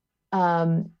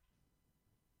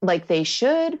like they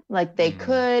should, like they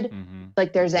could,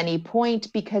 like there's any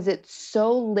point, because it's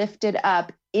so lifted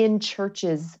up in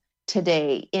churches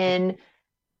today, in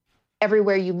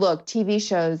everywhere you look, TV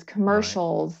shows,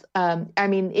 commercials. Right.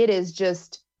 It is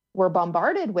just, we're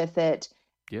bombarded with it.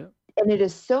 Yeah. And it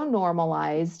is so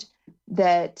normalized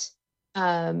that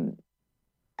no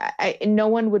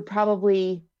one would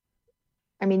probably,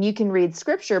 you can read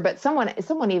scripture, but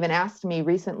someone even asked me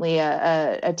recently,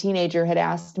 a teenager had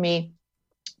asked me,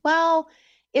 well,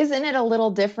 isn't it a little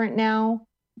different now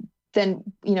than,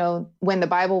 when the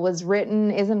Bible was written?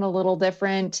 Isn't it a little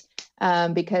different?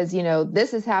 Because,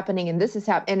 this is happening and this is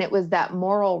happening. And it was that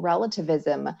moral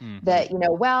relativism that,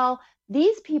 well,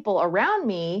 these people around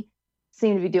me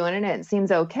seem to be doing it and it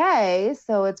seems okay,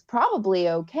 so it's probably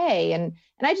okay. And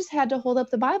I just had to hold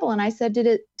up the Bible and I said,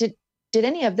 did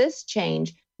any of this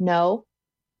change? No.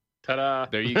 Ta-da.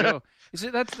 There you go. See,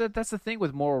 that's the thing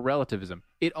with moral relativism.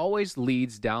 It always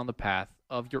leads down the path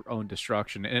of your own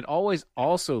destruction, and it always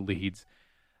also leads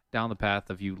down the path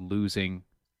of you losing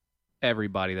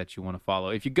everybody that you want to follow.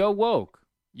 If you go woke,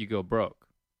 you go broke.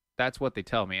 That's what they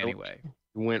tell me anyway.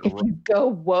 If you go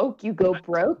woke, you go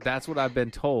broke. That's what I've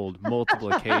been told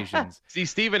multiple occasions. See,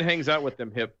 Steven hangs out with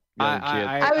them hip young kids.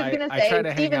 I was going to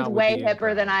say, Steven's way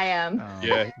hipper than I am.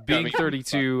 Being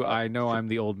 32, I know I'm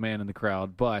the old man in the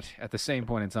crowd, but at the same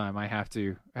point in time, I have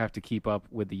to keep up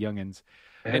with the youngins.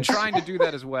 And trying to do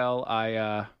that as well,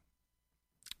 I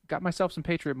got myself some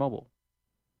Patriot Mobile.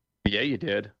 Yeah, you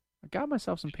did. I got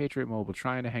myself some Patriot Mobile,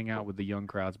 trying to hang out with the young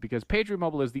crowds, because Patriot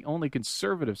Mobile is the only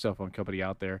conservative cell phone company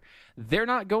out there. They're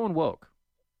not going woke.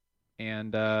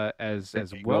 And as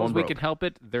well as we can help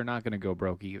it, they're not going to go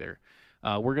broke either.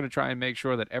 We're going to try and make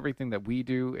sure that everything that we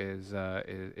do is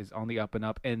on the up and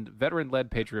up. And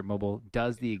veteran-led Patriot Mobile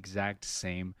does the exact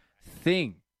same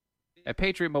thing. At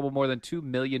Patriot Mobile, more than $2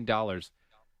 million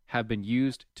have been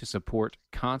used to support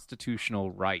constitutional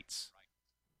rights.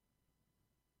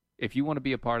 If you want to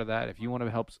be a part of that, if you want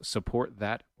to help support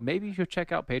that, maybe you should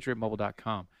check out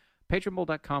patriotmobile.com.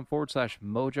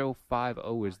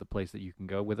 patriotmobile.com/mojo50 is the place that you can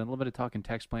go, with unlimited talk and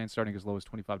text plans starting as low as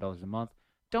 $25 a month.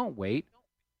 Don't wait.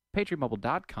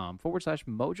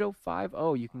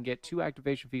 patriotmobile.com/mojo50. You can get 2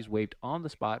 activation fees waived on the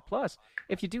spot. Plus,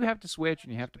 if you do have to switch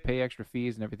and you have to pay extra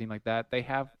fees and everything like that, they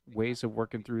have ways of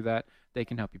working through that. They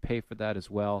can help you pay for that as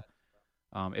well.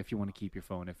 If you want to keep your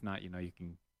phone. If not, you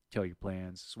can tell your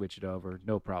plans, switch it over,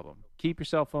 no problem. Keep your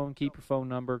cell phone, keep your phone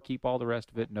number, keep all the rest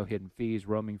of it. No hidden fees,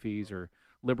 roaming fees, or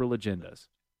liberal agendas.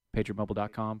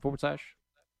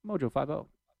 patriotmobile.com/mojo50.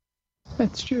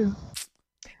 That's true.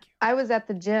 I was at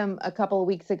the gym a couple of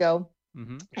weeks ago,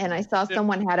 and I saw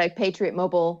someone had a Patriot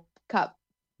Mobile cup.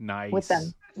 Nice. With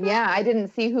them. Yeah, I didn't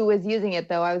see who was using it,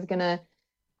 though.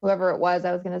 Whoever it was,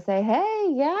 I was going to say, hey,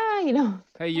 yeah,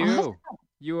 Hey,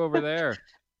 you over there.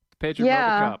 Patriot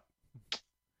Mobile cup.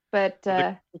 But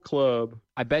the club.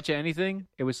 I bet you anything,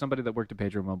 it was somebody that worked at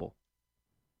Patriot Mobile.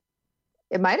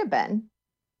 It might have been.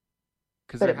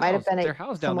 Because they're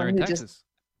housed down there in Texas.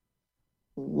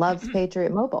 loves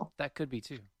Patriot Mobile. That could be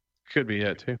too. Could be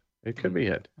it too. It could be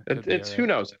it. Could be It's all who right.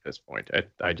 knows at this point.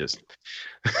 I just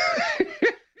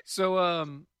So,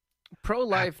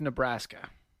 pro-life Nebraska.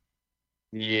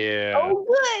 yeah. Oh,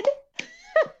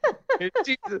 good.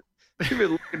 You've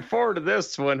been looking forward to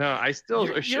this one, huh? I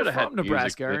You're should have had from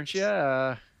Nebraska, music aren't for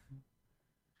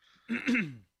you? this.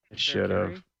 I should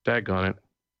have. Carrie? Daggone it.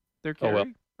 They're Oh, well.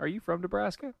 Carrie? Are you from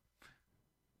Nebraska?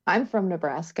 I'm from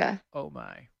Nebraska. Oh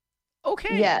my.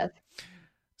 Okay. Yes.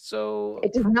 So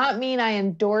It does not mean I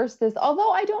endorse this,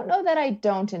 although I don't know that I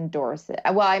don't endorse it.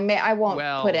 Well, I won't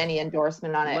Well, put any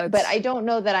endorsement on it, but let's- I don't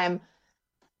know that I'm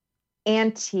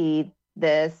anti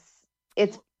this.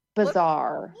 It's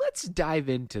bizarre. let's dive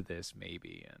into this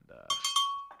maybe and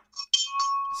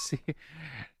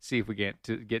see if we get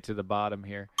to the bottom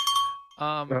here.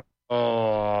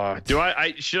 Oh, do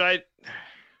I should I?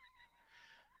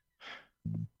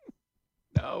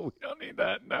 No, we don't need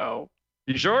that. No.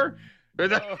 You sure?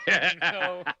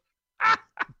 No.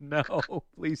 No,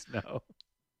 please no.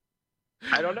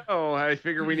 I don't know. I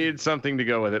figure we needed something to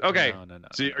go with it. Okay. No.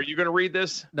 So are you going to read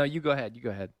this? No, you go ahead.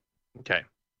 Okay.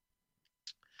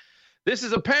 This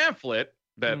is a pamphlet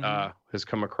that Mhm. has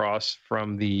come across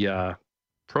from the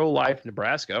Pro-Life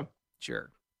Nebraska.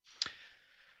 Sure.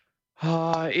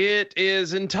 It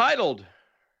is entitled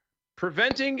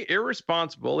Preventing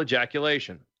Irresponsible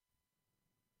Ejaculation.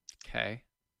 Okay.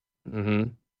 Mm-hmm.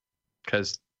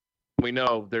 Because we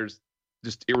know there's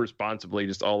just irresponsibly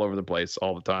just all over the place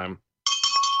all the time.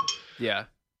 Yeah.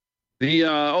 The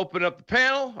open up the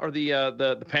panel or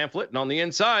the pamphlet, and on the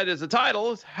inside is the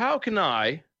title: How can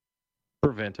I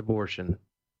prevent abortion?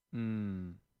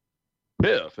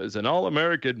 Biff is an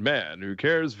all-American man who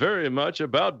cares very much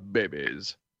about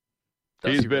babies.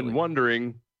 Does He's he been really?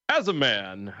 wondering, as a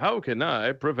man, how can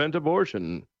I prevent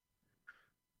abortion?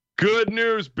 Good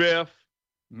news, Biff.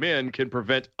 Men can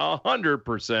prevent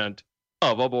 100%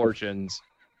 of abortions.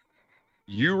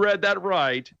 You read that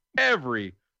right.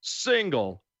 Every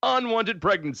single unwanted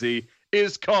pregnancy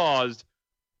is caused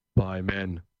by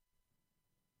men.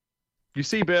 You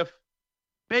see, Biff,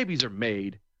 babies are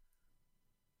made.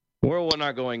 Well, we're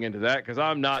not going into that because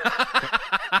I'm not.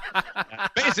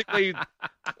 Basically,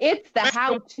 It's the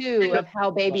how-to of how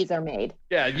babies are made.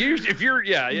 yeah. If you're,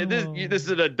 this is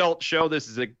an adult show. This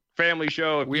is a family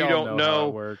show. If We you all don't know how know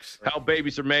it works. how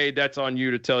babies are made, that's on you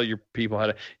to tell your people how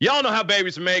to. Y'all know how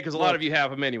babies are made because a lot of you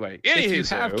have them anyway. If you Anywho,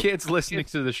 have kids listening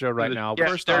to the show right now, Yeah,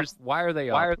 first off, why are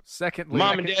they up? Secondly,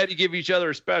 mom and daddy give each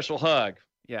other a special hug.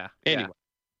 Yeah. Anyway,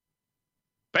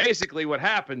 basically what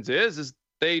happens is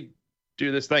they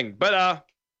do this thing. But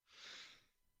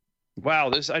wow,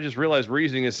 I just realized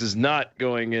reasoning this is not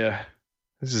going.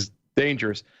 This is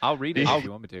dangerous. I'll read it if you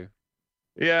want me to.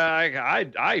 Yeah,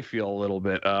 I feel a little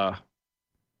bit.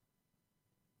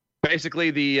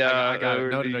 Basically, I got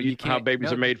it. No, you how can't. babies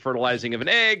No. are made, fertilizing of an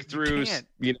egg through can't.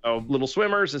 little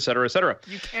swimmers, et cetera, et cetera.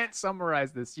 You can't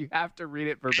summarize this. You have to read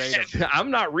it verbatim.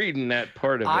 I'm not reading that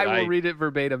part of it. I will read it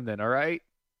verbatim then, all right?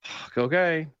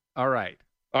 Okay. All right.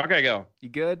 Okay, go. You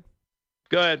good?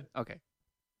 Good. Okay.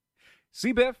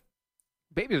 See, Biff?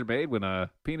 Babies are made when a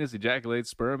penis ejaculates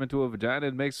sperm into a vagina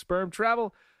and makes sperm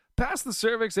travel past the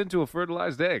cervix into a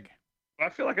fertilized egg. I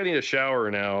feel like I need a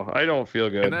shower now. I don't feel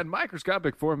good. And that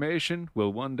microscopic formation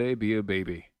will one day be a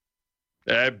baby.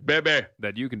 Hey, baby.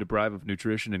 That you can deprive of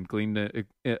nutrition and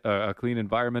a clean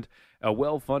environment, a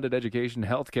well-funded education,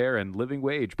 health care, and living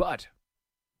wage. But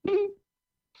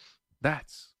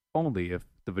that's only if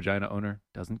the vagina owner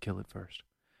doesn't kill it first.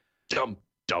 Dum,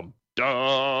 dum,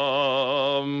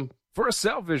 dum. For a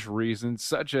selfish reason,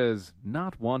 such as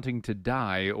not wanting to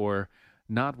die or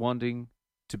not wanting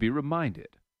to be reminded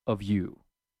of you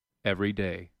every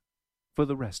day for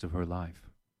the rest of her life.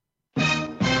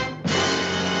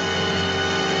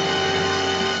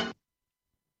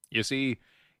 You see,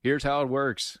 here's how it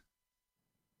works.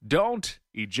 Don't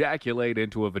ejaculate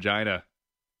into a vagina.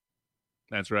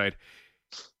 That's right.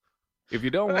 If you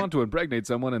don't want to impregnate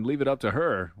someone and leave it up to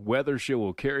her, whether she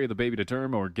will carry the baby to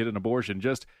term or get an abortion,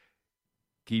 just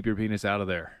keep your penis out of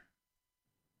there.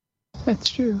 That's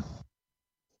true.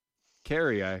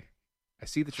 Carrie, I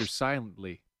see that you're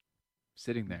silently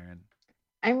sitting there and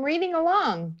I'm reading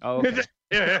along. oh, okay.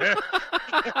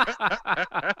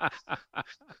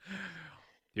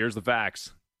 Here's the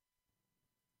facts.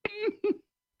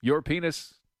 Your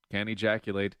penis can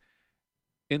ejaculate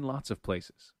in lots of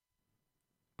places.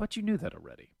 But you knew that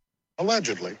already.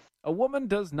 Allegedly. A woman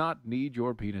does not need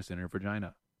your penis in her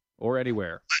vagina or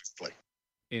anywhere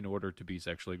in order to be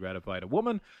sexually gratified. A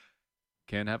woman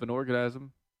can have an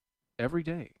orgasm every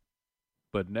day,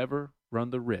 but never run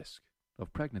the risk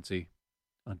of pregnancy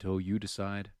until you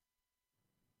decide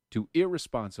to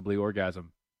irresponsibly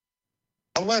orgasm?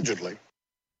 Allegedly.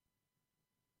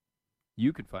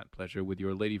 You can find pleasure with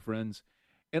your lady friends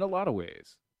in a lot of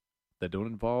ways that don't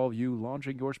involve you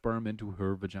launching your sperm into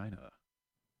her vagina.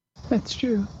 That's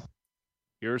true.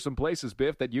 Here are some places,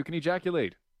 Biff, that you can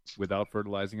ejaculate without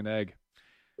fertilizing an egg.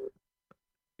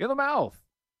 In the mouth.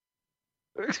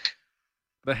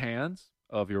 The hands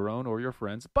of your own or your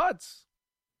friends' butts.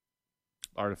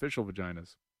 Artificial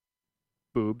vaginas.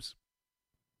 Boobs.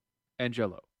 And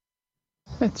jello.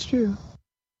 That's true.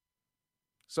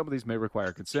 Some of these may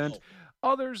require consent.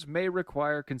 Others may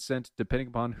require consent depending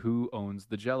upon who owns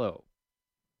the jello.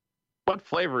 What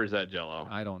flavor is that jello?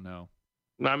 I don't know.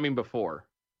 No, I mean before.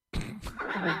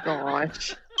 Oh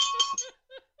gosh.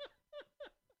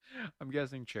 I'm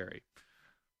guessing cherry.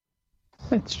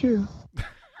 That's true.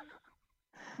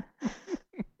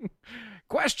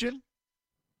 Question.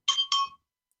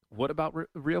 What about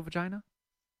real vagina?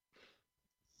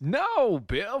 No,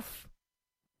 Biff.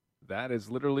 That is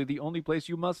literally the only place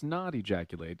you must not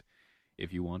ejaculate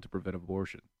if you want to prevent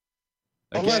abortion.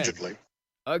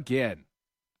 Again,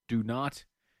 do not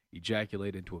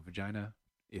ejaculate into a vagina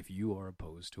if you are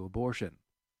opposed to abortion.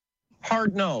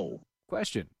 Hard no.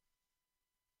 Question.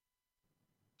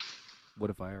 What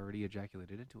if I already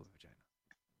ejaculated into a vagina?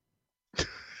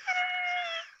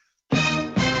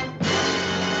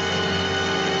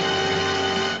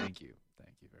 Thank you.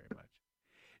 Thank you very much.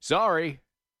 Sorry.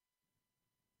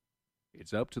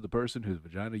 It's up to the person whose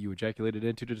vagina you ejaculated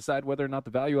into to decide whether or not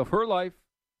the value of her life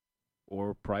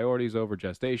or priorities over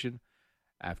gestation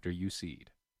after you seed.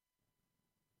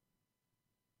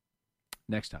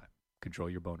 Next time, control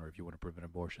your boner if you want to prevent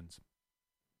abortions.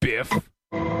 Biff.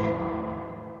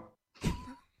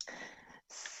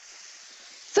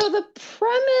 So the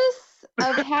premise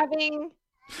of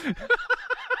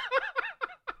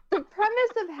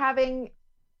having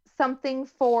something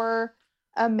for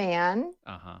a man,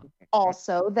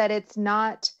 also that it's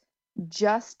not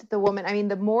just the woman. I mean,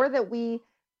 the more that we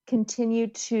continue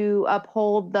to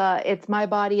uphold the it's my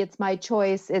body, it's my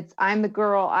choice, it's I'm the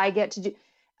girl, I get to do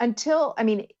until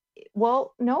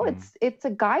it's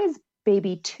a guy's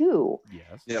baby too.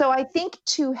 Yes. So I think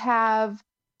to have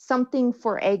something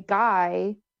for a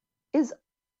guy is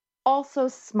also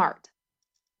smart.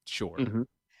 Sure. It's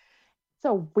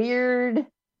a weirdly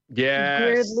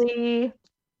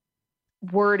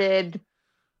worded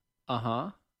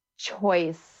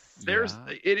choice.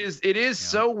 It is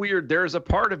so weird. There's a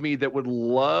part of me that would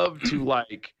love to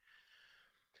like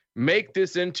make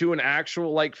this into an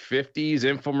actual like 50s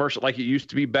infomercial like it used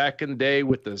to be back in the day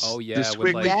with the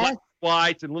squiggly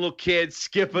lights and little kids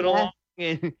skipping along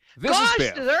and gosh,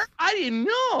 I didn't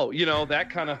know, that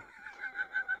kind of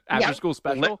after school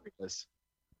special. Hilarious.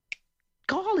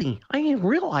 Golly, I didn't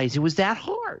realize it was that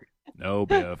hard. No,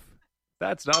 Biff.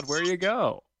 That's not where you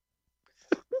go.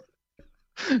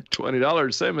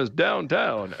 $20, same as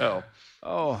downtown.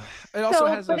 Oh, it also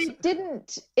has. But it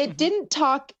didn't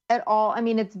talk at all. I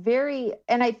mean, it's very,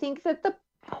 and I think that the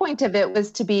point of it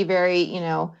was to be very, I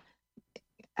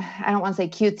don't want to say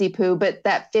cutesy poo, but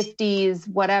that 50s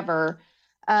whatever.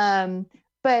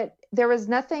 But there was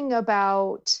nothing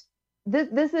about this.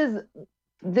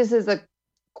 This is a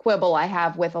quibble I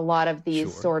have with a lot of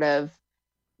these sort of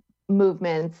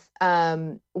movements.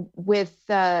 There's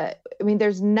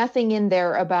nothing in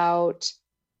there about,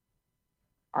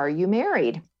 are you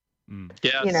married?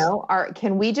 Yes.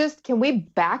 Can we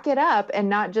back it up and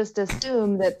not just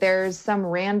assume that there's some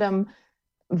random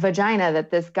vagina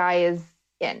that this guy is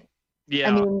in? Yeah.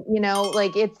 I mean,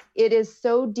 it is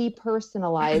so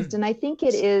depersonalized, and I think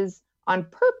it is on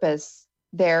purpose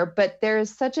there, but there's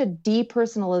such a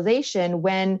depersonalization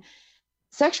when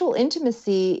sexual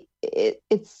intimacy,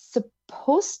 it's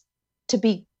supposed to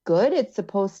be good. It's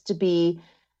supposed to be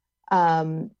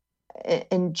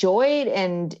enjoyed,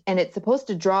 and it's supposed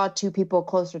to draw two people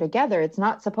closer together. It's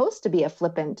not supposed to be a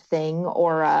flippant thing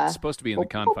or it's supposed to be in the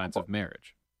confines of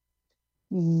marriage.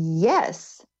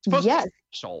 Yes.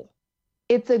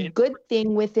 It's a good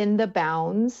thing within the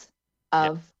bounds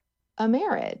of a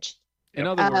marriage. In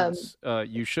other words,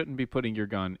 you shouldn't be putting your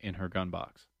gun in her gun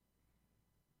box.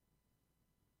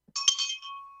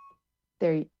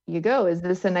 There you go. Is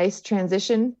this a nice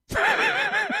transition?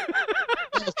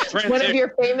 One of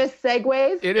your famous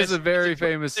segues? It is a very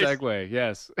famous segue,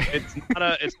 yes. It's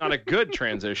not a good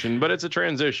transition, but it's a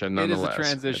transition nonetheless. It is a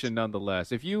transition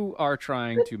nonetheless. If you are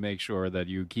trying to make sure that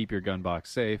you keep your gun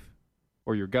box safe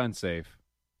or your gun safe,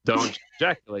 don't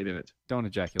ejaculate in it. Don't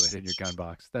ejaculate in your gun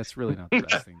box. That's really not the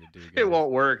best thing to do, guys. It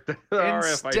won't work.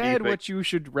 Instead, what you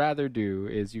should rather do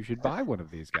is you should buy one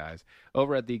of these guys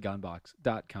over at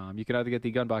thegunbox.com. You can either get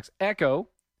the Gunbox Echo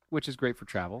which is great for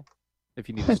travel if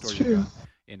you need to That's store your true. gun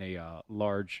in a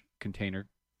large container.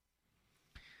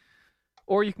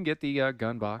 Or you can get the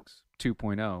Gun Box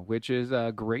 2.0, which is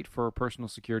great for personal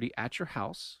security at your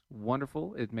house.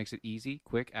 Wonderful. It makes it easy,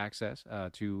 quick access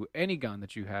to any gun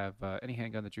that you have, any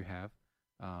handgun that you have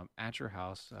at your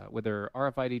house with their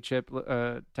RFID chip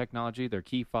technology, their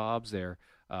key fobs, their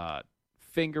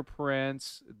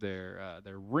fingerprints, their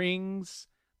rings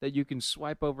that you can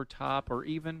swipe over top, or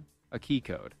even a key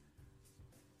code.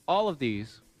 All of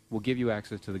these will give you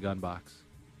access to the Gun Box,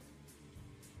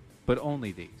 but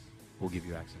only these will give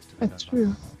you access to the That's Gun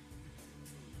Box. true.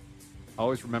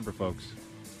 Always remember, folks,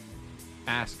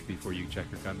 ask before you check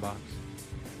your gun box.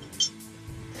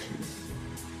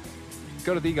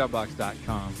 Go to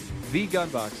thegunbox.com.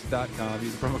 Thegunbox.com.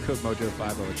 Use the promo code MOJO50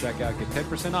 at checkout. Get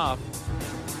 10% off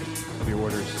of your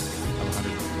orders of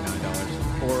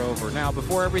 $159 or over. Now,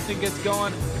 before everything gets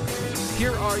going,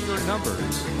 here are your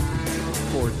numbers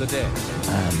for the day.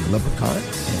 I'm Leprechaun,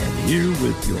 and here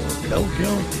with your bell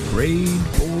count grade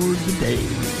for the day.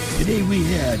 Today we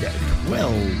had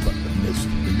 12 missed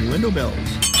innuendo bells,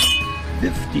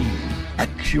 50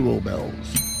 actual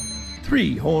bells,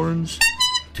 3 horns,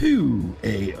 2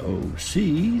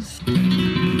 AOCs,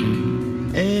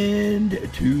 and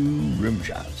 2 rim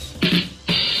shots.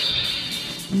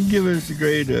 Give us a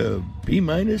grade of B-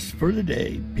 for the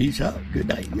day. Peace out. Good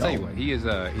night, I'll y'all. tell you what, he is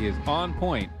on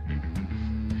point.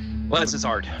 Bless his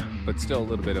heart. But still a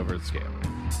little bit over the scale.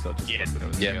 Still just a little bit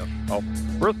over the scale. Oh,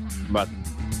 really? But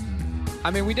I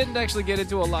mean, we didn't actually get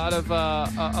into a lot of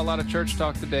church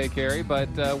talk today, Carrie. But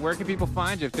where can people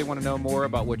find you if they want to know more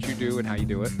about what you do and how you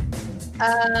do it?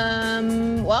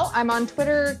 Well, I'm on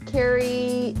Twitter,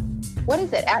 Carrie. What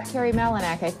is it? At Carrie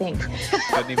Melinek, I think.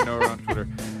 Doesn't even know we're on Twitter.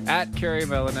 At Carrie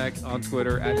Melinek on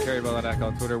Twitter. At Carrie Melinek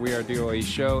on Twitter. We are DOA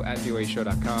Show at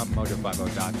DOAShow.com.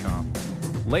 Mojo50.com.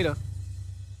 Later.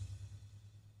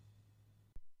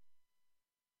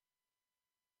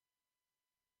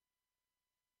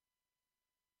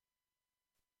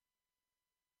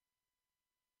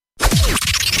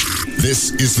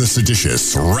 This is the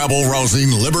seditious,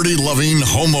 rabble-rousing, liberty-loving,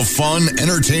 home of fun,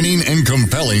 entertaining, and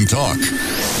compelling talk.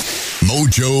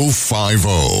 Mojo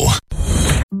 50.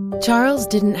 Charles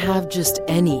didn't have just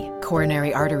any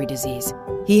coronary artery disease.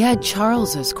 He had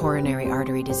Charles's coronary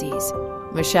artery disease.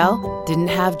 Michelle didn't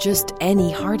have just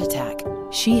any heart attack.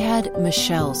 She had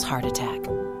Michelle's heart attack.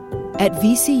 At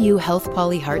VCU Health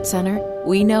Poly Heart Center,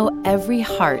 we know every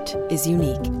heart is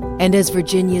unique. And as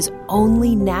Virginia's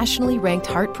only nationally ranked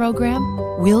heart program,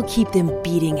 we'll keep them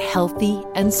beating healthy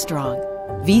and strong.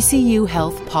 VCU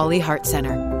Health Poly Heart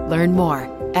Center. Learn more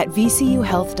at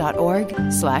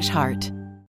vcuhealth.org/heart.